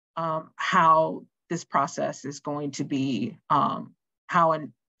how this process is going to be, how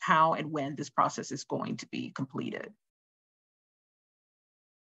and when this process is going to be completed.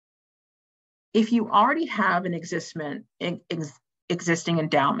 If you already have an existing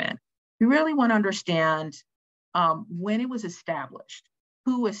endowment, you really want to understand when it was established,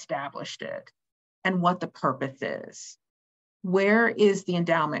 who established it, and what the purpose is. Where is the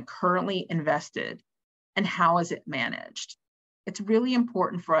endowment currently invested, and how is it managed? It's really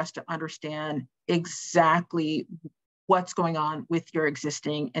important for us to understand exactly what's going on with your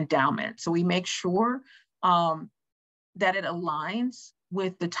existing endowment. So we make sure that it aligns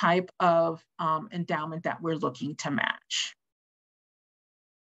with the type of endowment that we're looking to match.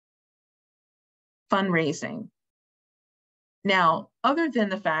 Fundraising. Now, other than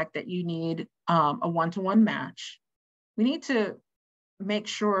the fact that you need a one-to-one match, we need to make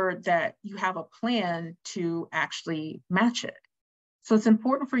sure that you have a plan to actually match it. So it's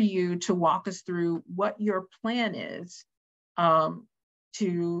important for you to walk us through what your plan is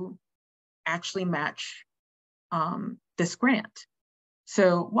to actually match this grant.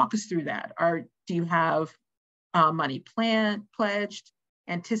 So walk us through that. Do you have money pledged,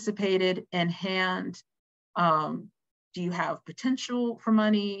 anticipated, in hand? Do you have potential for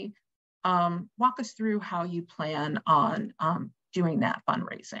money? Walk us through how you plan on doing that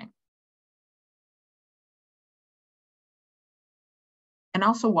fundraising. And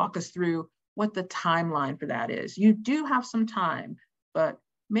also walk us through what the timeline for that is. You do have some time, but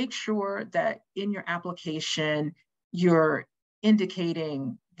make sure that in your application, you're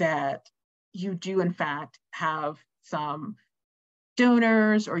indicating that you do in fact have some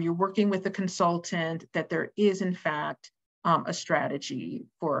donors, or you're working with a consultant, that there is in fact a strategy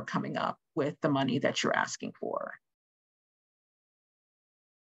for coming up with the money that you're asking for.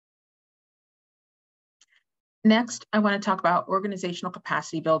 Next, I want to talk about organizational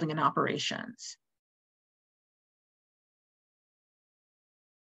capacity building and operations.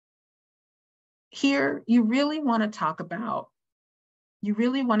 Here, you really want to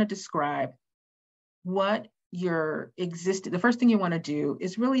describe what your the first thing you want to do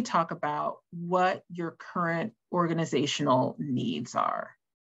is really talk about what your current organizational needs are.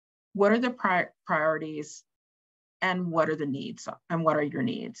 What are the priorities, and what are the needs, and what are your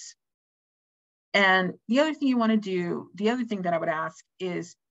needs? And the other thing that I would ask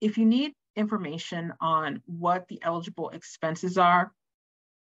is, if you need information on what the eligible expenses are,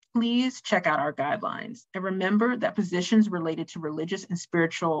 please check out our guidelines. And remember that positions related to religious and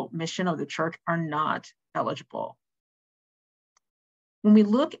spiritual mission of the church are not eligible. When we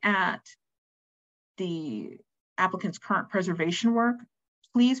look at the applicant's current preservation work,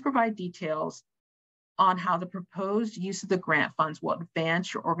 please provide details on how the proposed use of the grant funds will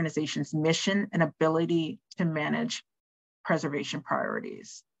advance your organization's mission and ability to manage preservation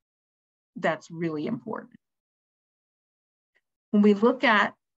priorities. That's really important. When we look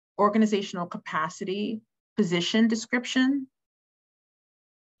at organizational capacity position description,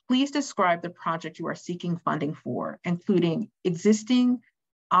 please describe the project you are seeking funding for, including existing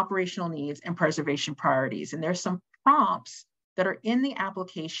operational needs and preservation priorities. And there's some prompts that are in the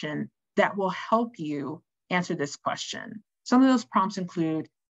application that will help you answer this question. Some of those prompts include,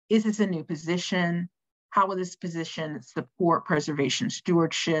 is this a new position? How will this position support preservation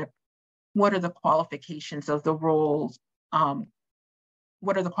stewardship? What are the qualifications of the roles?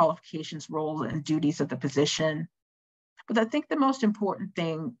 What are the qualifications, roles, and duties of the position? But I think the most important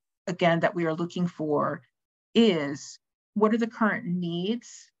thing, again, that we are looking for is what are the current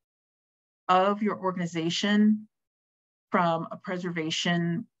needs of your organization from a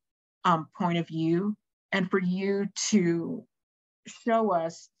preservation point of view, and for you to show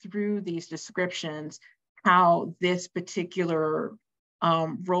us through these descriptions how this particular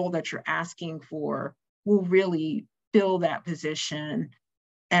role that you're asking for will really fill that position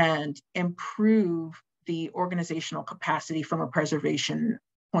and improve the organizational capacity from a preservation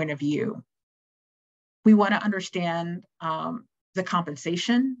point of view. We want to understand the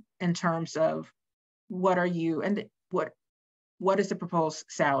compensation in terms of what are you and what is the proposed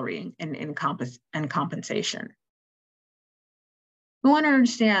salary and compensation. We want to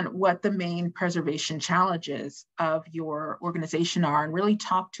understand what the main preservation challenges of your organization are and really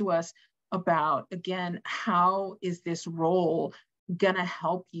talk to us about, again, how is this role going to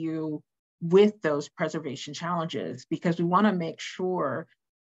help you with those preservation challenges? Because we want to make sure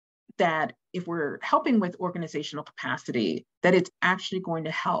that if we're helping with organizational capacity, that it's actually going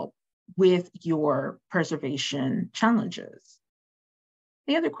to help with your preservation challenges.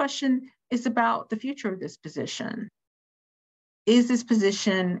 The other question is about the future of this position. Is this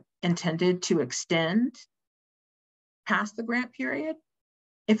position intended to extend past the grant period?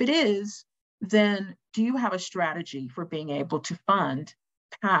 If it is, then do you have a strategy for being able to fund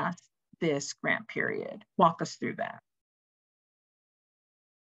past this grant period? Walk us through that.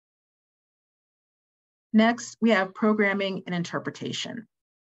 Next, we have programming and interpretation.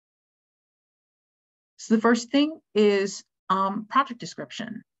 So the first thing is project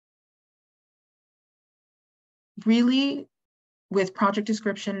description. Really, with project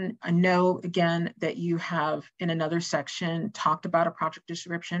description, I know, again, that you have in another section talked about a project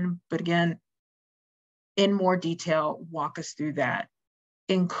description, but again, in more detail, walk us through that.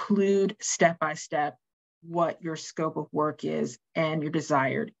 Include step-by-step what your scope of work is and your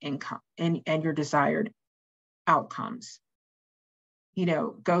desired income and your desired outcomes.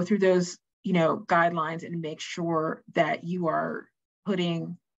 Go through those, guidelines and make sure that you are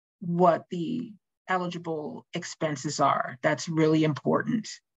putting what the eligible expenses are. That's really important.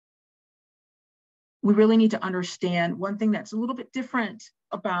 We really need to understand one thing that's a little bit different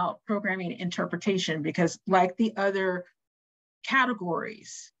about programming and interpretation, because like the other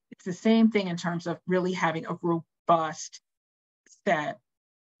categories, it's the same thing in terms of really having a robust set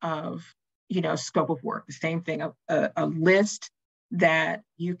of, scope of work. The same thing, a list that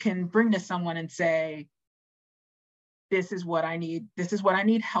you can bring to someone and say, this is what I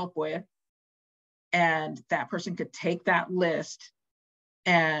need help with. And that person could take that list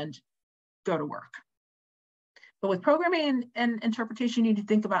and go to work. But with programming and interpretation, you need to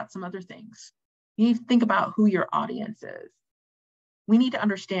think about some other things. You need to think about who your audience is. We need to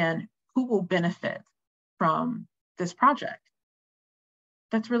understand who will benefit from this project.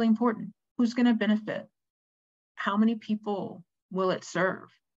 That's really important. Who's going to benefit? How many people will it serve?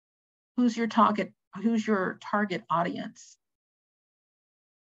 Who's your target audience?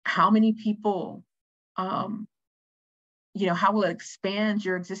 How many people, how will it expand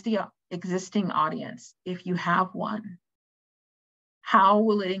your existing audience if you have one? How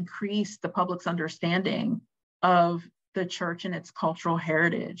will it increase the public's understanding of the church and its cultural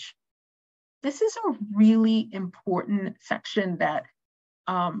heritage? This is a really important section that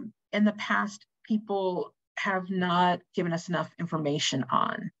in the past, people have not given us enough information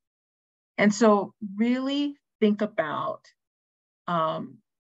on. And so really think about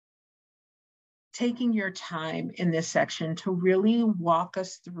taking your time in this section to really walk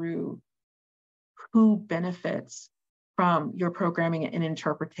us through who benefits from your programming and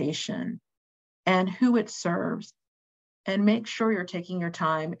interpretation and who it serves. And make sure you're taking your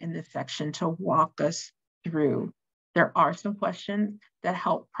time in this section to walk us through. There are some questions that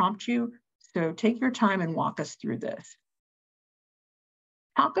help prompt you, so take your time and walk us through this.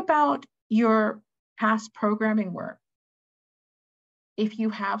 Talk about your past programming work. If you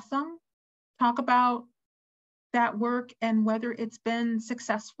have some, talk about that work and whether it's been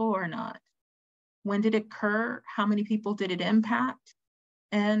successful or not. When did it occur? How many people did it impact?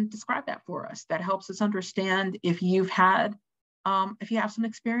 And describe that for us. That helps us understand if you've had, if you have some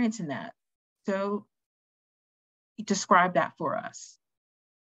experience in that. So describe that for us.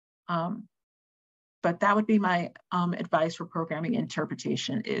 But that would be my advice for programming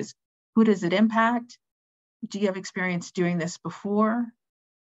interpretation is, who does it impact? Do you have experience doing this before?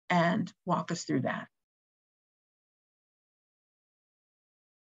 And walk us through that.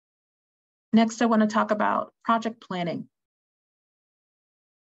 Next, I want to talk about project planning.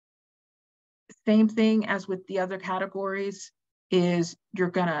 Same thing as with the other categories is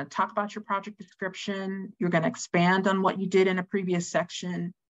you're going to talk about your project description. You're going to expand on what you did in a previous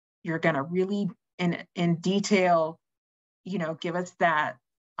section. you're going to really in detail, give us that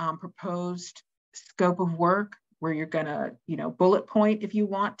proposed scope of work where you're going to, bullet point if you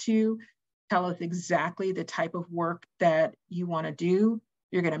want to, tell us exactly the type of work that you want to do.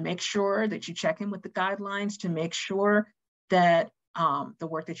 You're going to make sure that you check in with the guidelines to make sure that the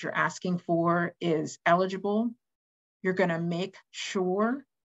work that you're asking for is eligible. You're going to make sure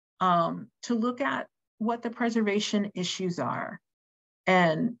to look at what the preservation issues are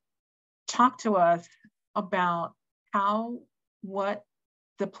and talk to us about what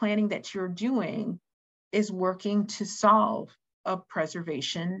the planning that you're doing is working to solve a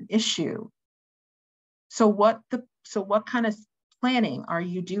preservation issue. So what kind of planning are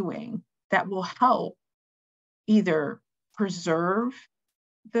you doing that will help either preserve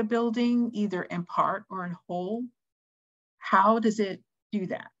the building, either in part or in whole? How does it do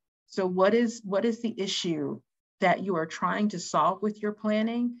that? So what is the issue that you are trying to solve with your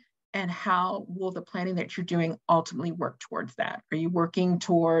planning, and how will the planning that you're doing ultimately work towards that? Are you working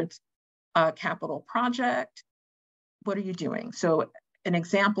towards a capital project? What are you doing? So an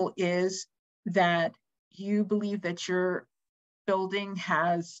example is that you believe that your building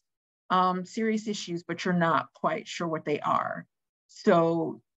has serious issues, but you're not quite sure what they are.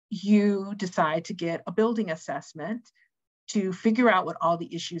 So you decide to get a building assessment to figure out what all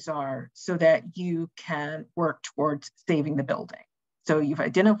the issues are so that you can work towards saving the building. So you've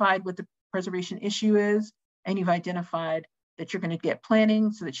identified what the preservation issue is, and you've identified that you're going to get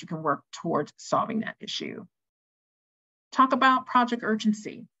planning so that you can work towards solving that issue. Talk about project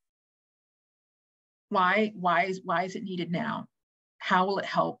urgency. Why is it needed now? How will it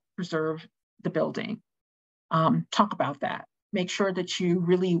help preserve the building? Talk about that. Make sure that you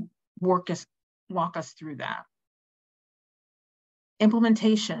really walk us through that.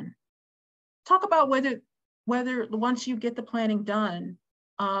 Implementation. Talk about whether once you get the planning done,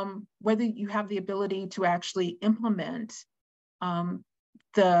 whether you have the ability to actually implement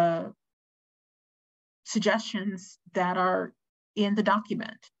the suggestions that are in the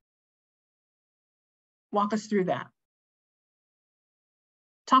document. Walk us through that.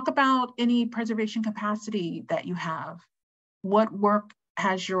 Talk about any preservation capacity that you have. What work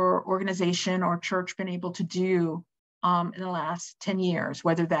has your organization or church been able to do in the last 10 years,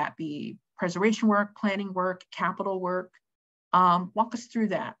 whether that be preservation work, planning work, capital work? Walk us through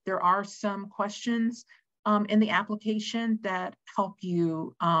that. There are some questions in the application that help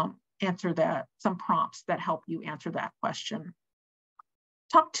you answer that, some prompts that help you answer that question.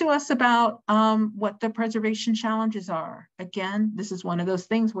 Talk to us about what the preservation challenges are. Again, this is one of those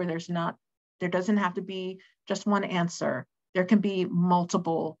things where there doesn't have to be just one answer. There can be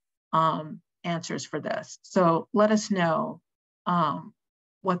multiple answers for this. So let us know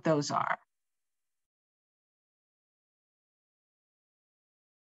what those are.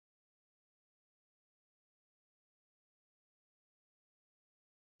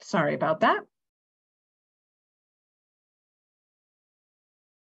 Sorry about that.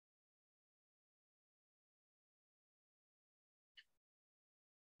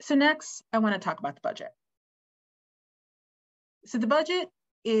 So next, I want to talk about the budget. So the budget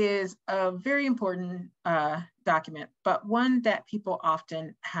is a very important document, but one that people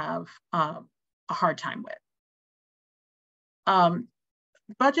often have a hard time with.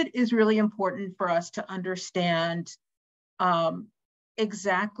 Budget is really important for us to understand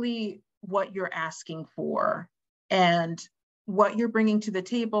exactly what you're asking for and what you're bringing to the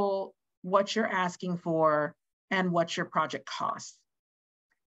table, what you're asking for, and what your project costs.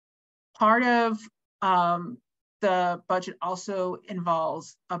 Part of the budget also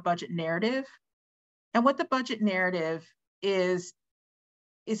involves a budget narrative. And what the budget narrative is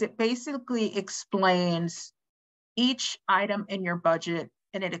it basically explains each item in your budget,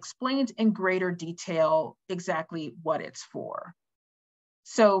 and it explains in greater detail exactly what it's for.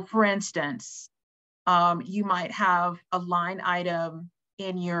 So for instance, you might have a line item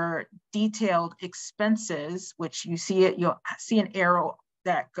in your detailed expenses, which you'll see an arrow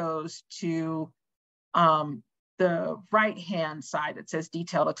that goes to the right-hand side that says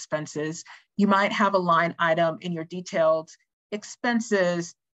detailed expenses. You might have a line item in your detailed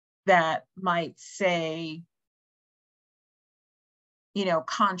expenses that might say,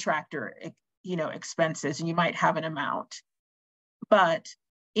 contractor, expenses, and you might have an amount. But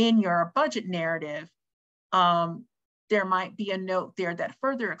in your budget narrative, there might be a note there that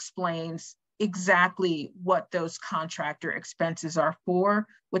further explains exactly what those contractor expenses are for,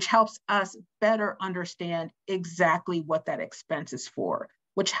 which helps us better understand exactly what that expense is for,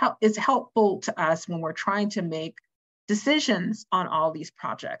 which is helpful to us when we're trying to make decisions on all these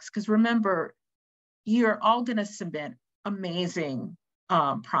projects. Because remember, you're all going to submit amazing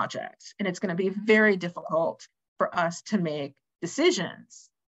projects. And it's going to be very difficult for us to make decisions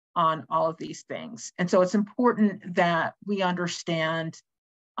on all of these things. And so it's important that we understand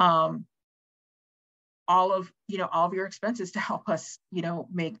all of your expenses to help us,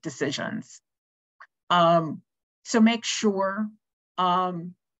 make decisions. So make sure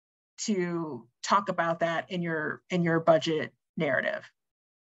to talk about that in your budget narrative.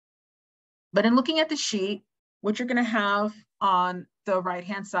 But in looking at the sheet, what you're going to have on the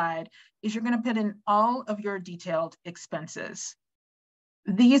right-hand side is you're going to put in all of your detailed expenses.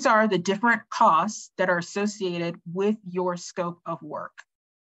 These are the different costs that are associated with your scope of work.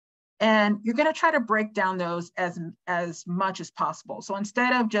 And you're going to try to break down those as much as possible. So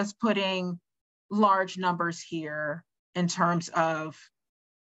instead of just putting large numbers here in terms of,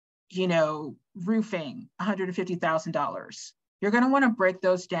 roofing, $150,000, you're going to want to break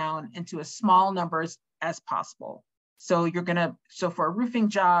those down into as small numbers as possible. So for a roofing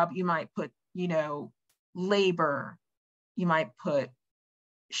job, you might put, labor, you might put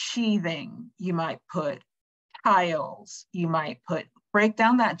sheathing, you might put tiles, you might break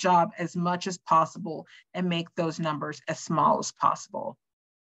down that job as much as possible and make those numbers as small as possible.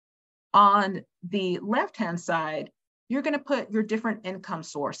 On the left-hand side, you're going to put your different income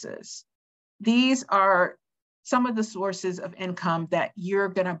sources. These are some of the sources of income that you're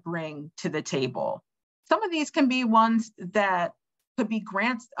going to bring to the table. Some of these can be ones that could be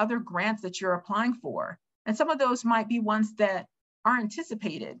grants, other grants that you're applying for. And some of those might be ones that are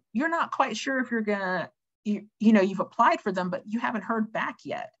anticipated. You're not quite sure if you're gonna, you've applied for them, but you haven't heard back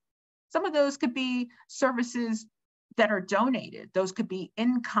yet. Some of those could be services that are donated. Those could be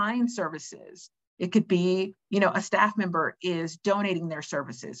in-kind services. It could be, a staff member is donating their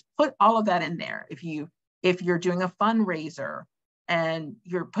services. Put all of that in there. If you're doing a fundraiser and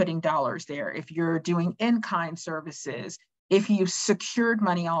you're putting dollars there, if you're doing in-kind services, if you've secured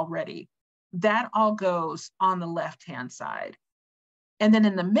money already, that all goes on the left-hand side. And then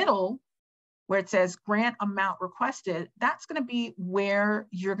in the middle, where it says grant amount requested, that's going to be where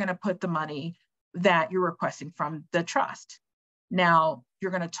you're going to put the money that you're requesting from the trust. Now,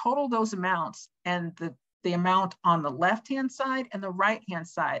 you're going to total those amounts, and the amount on the left-hand side and the right-hand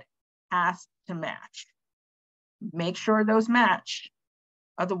side has to match. Make sure those match.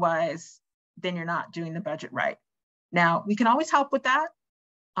 Otherwise, then you're not doing the budget right. Now, we can always help with that.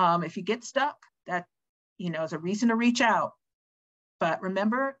 If you get stuck, that is a reason to reach out. But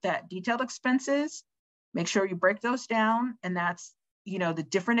remember that detailed expenses, make sure you break those down, and that's the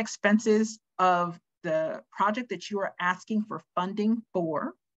different expenses of the project that you are asking for funding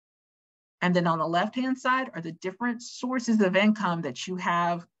for. And then on the left-hand side are the different sources of income that you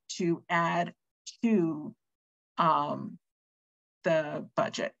have to add to the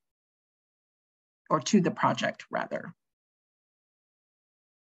budget, or to the project rather.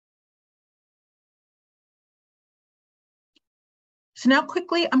 So now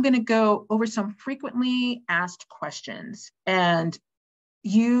quickly, I'm going to go over some frequently asked questions, and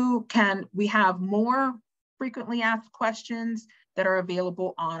we have more frequently asked questions that are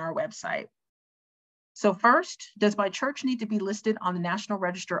available on our website. So first, does my church need to be listed on the National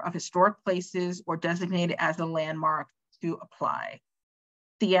Register of Historic Places or designated as a landmark to apply?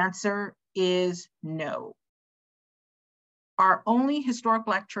 The answer is no. Are only historic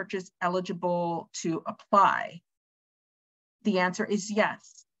Black churches eligible to apply? The answer is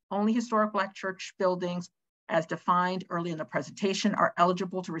yes. Only historic Black church buildings, as defined early in the presentation, are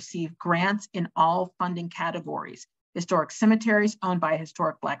eligible to receive grants in all funding categories. Historic cemeteries owned by a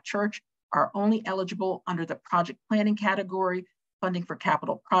historic Black church are only eligible under the project planning category. Funding for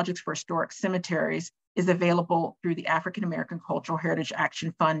capital projects for historic cemeteries is available through the African American Cultural Heritage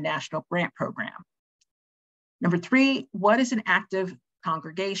Action Fund National Grant Program. Number 3, what is an active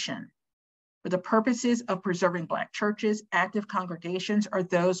congregation? For the purposes of preserving Black churches, active congregations are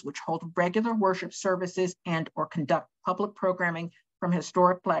those which hold regular worship services and or conduct public programming from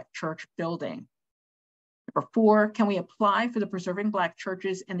historic Black church building. Number 4, can we apply for the Preserving Black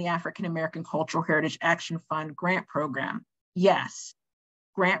Churches in the African American Cultural Heritage Action Fund grant program? Yes.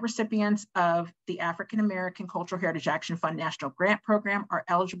 Grant recipients of the African American Cultural Heritage Action Fund National Grant Program are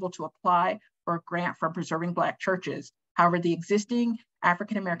eligible to apply for a grant from Preserving Black Churches. However, the existing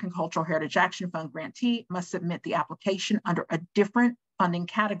African American Cultural Heritage Action Fund grantee must submit the application under a different funding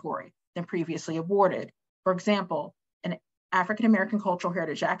category than previously awarded. For example, an African American Cultural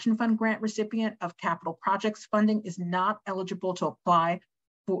Heritage Action Fund grant recipient of capital projects funding is not eligible to apply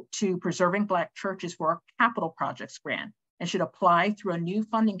to Preserving Black Churches for a capital projects grant and should apply through a new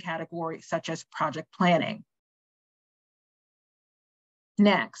funding category such as project planning.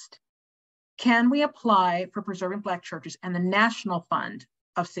 Next, Can we apply for Preserving Black Churches and the National Fund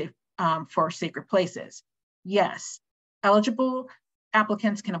for Sacred Places? Yes. Eligible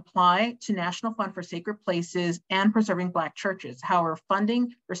applicants can apply to National Fund for Sacred Places and Preserving Black Churches. However,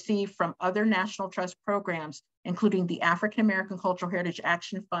 funding received from other National Trust programs, including the African American Cultural Heritage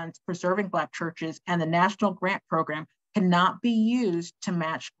Action Fund's Preserving Black Churches and the National Grant Program, cannot be used to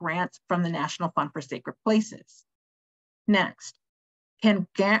match grants from the National Fund for Sacred Places. Next, can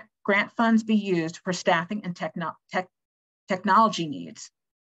grant funds be used for staffing and technology needs?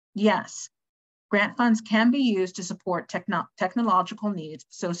 Yes. Grant funds can be used to support technological needs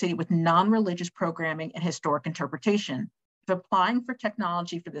associated with non-religious programming and historic interpretation. If applying for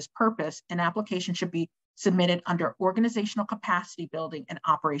technology for this purpose, an application should be submitted under organizational capacity building and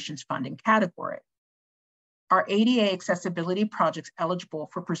operations funding category. Are ADA accessibility projects eligible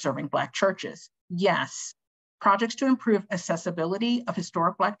for Preserving Black Churches? Yes. Projects to improve accessibility of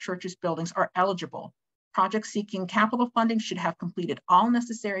historic Black churches buildings are eligible. Projects seeking capital funding should have completed all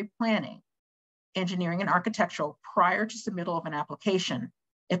necessary planning, engineering, and architectural prior to submittal of an application.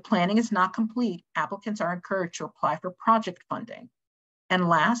 If planning is not complete, applicants are encouraged to apply for project funding. And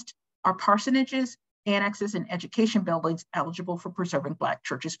last, are parsonages, annexes, and education buildings eligible for Preserving Black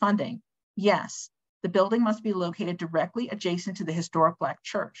Churches funding? Yes. The building must be located directly adjacent to the historic Black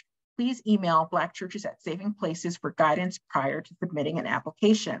church. Please email Black Churches at Saving Places for guidance prior to submitting an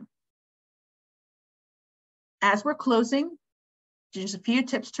application. As we're closing, just a few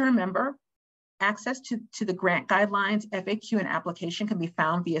tips to remember. Access to the grant guidelines, FAQ, and application can be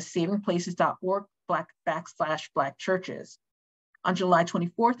found via savingplaces.org/Black churches. On July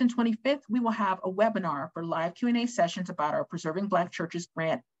 24th and 25th, we will have a webinar for live Q&A sessions about our Preserving Black Churches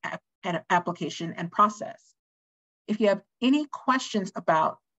grant application and process. If you have any questions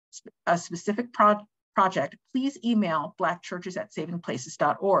about a specific project, please email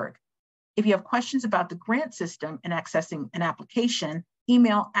blackchurches@savingplaces.org. If you have questions about the grant system and accessing an application,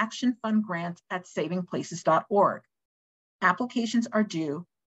 email actionfundgrants@savingplaces.org. Applications are due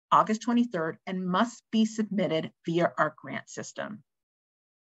August 23rd and must be submitted via our grant system.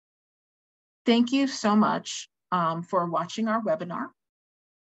 Thank you so much for watching our webinar,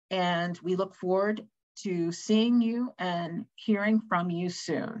 and we look forward to seeing you and hearing from you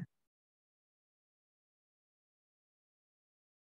soon.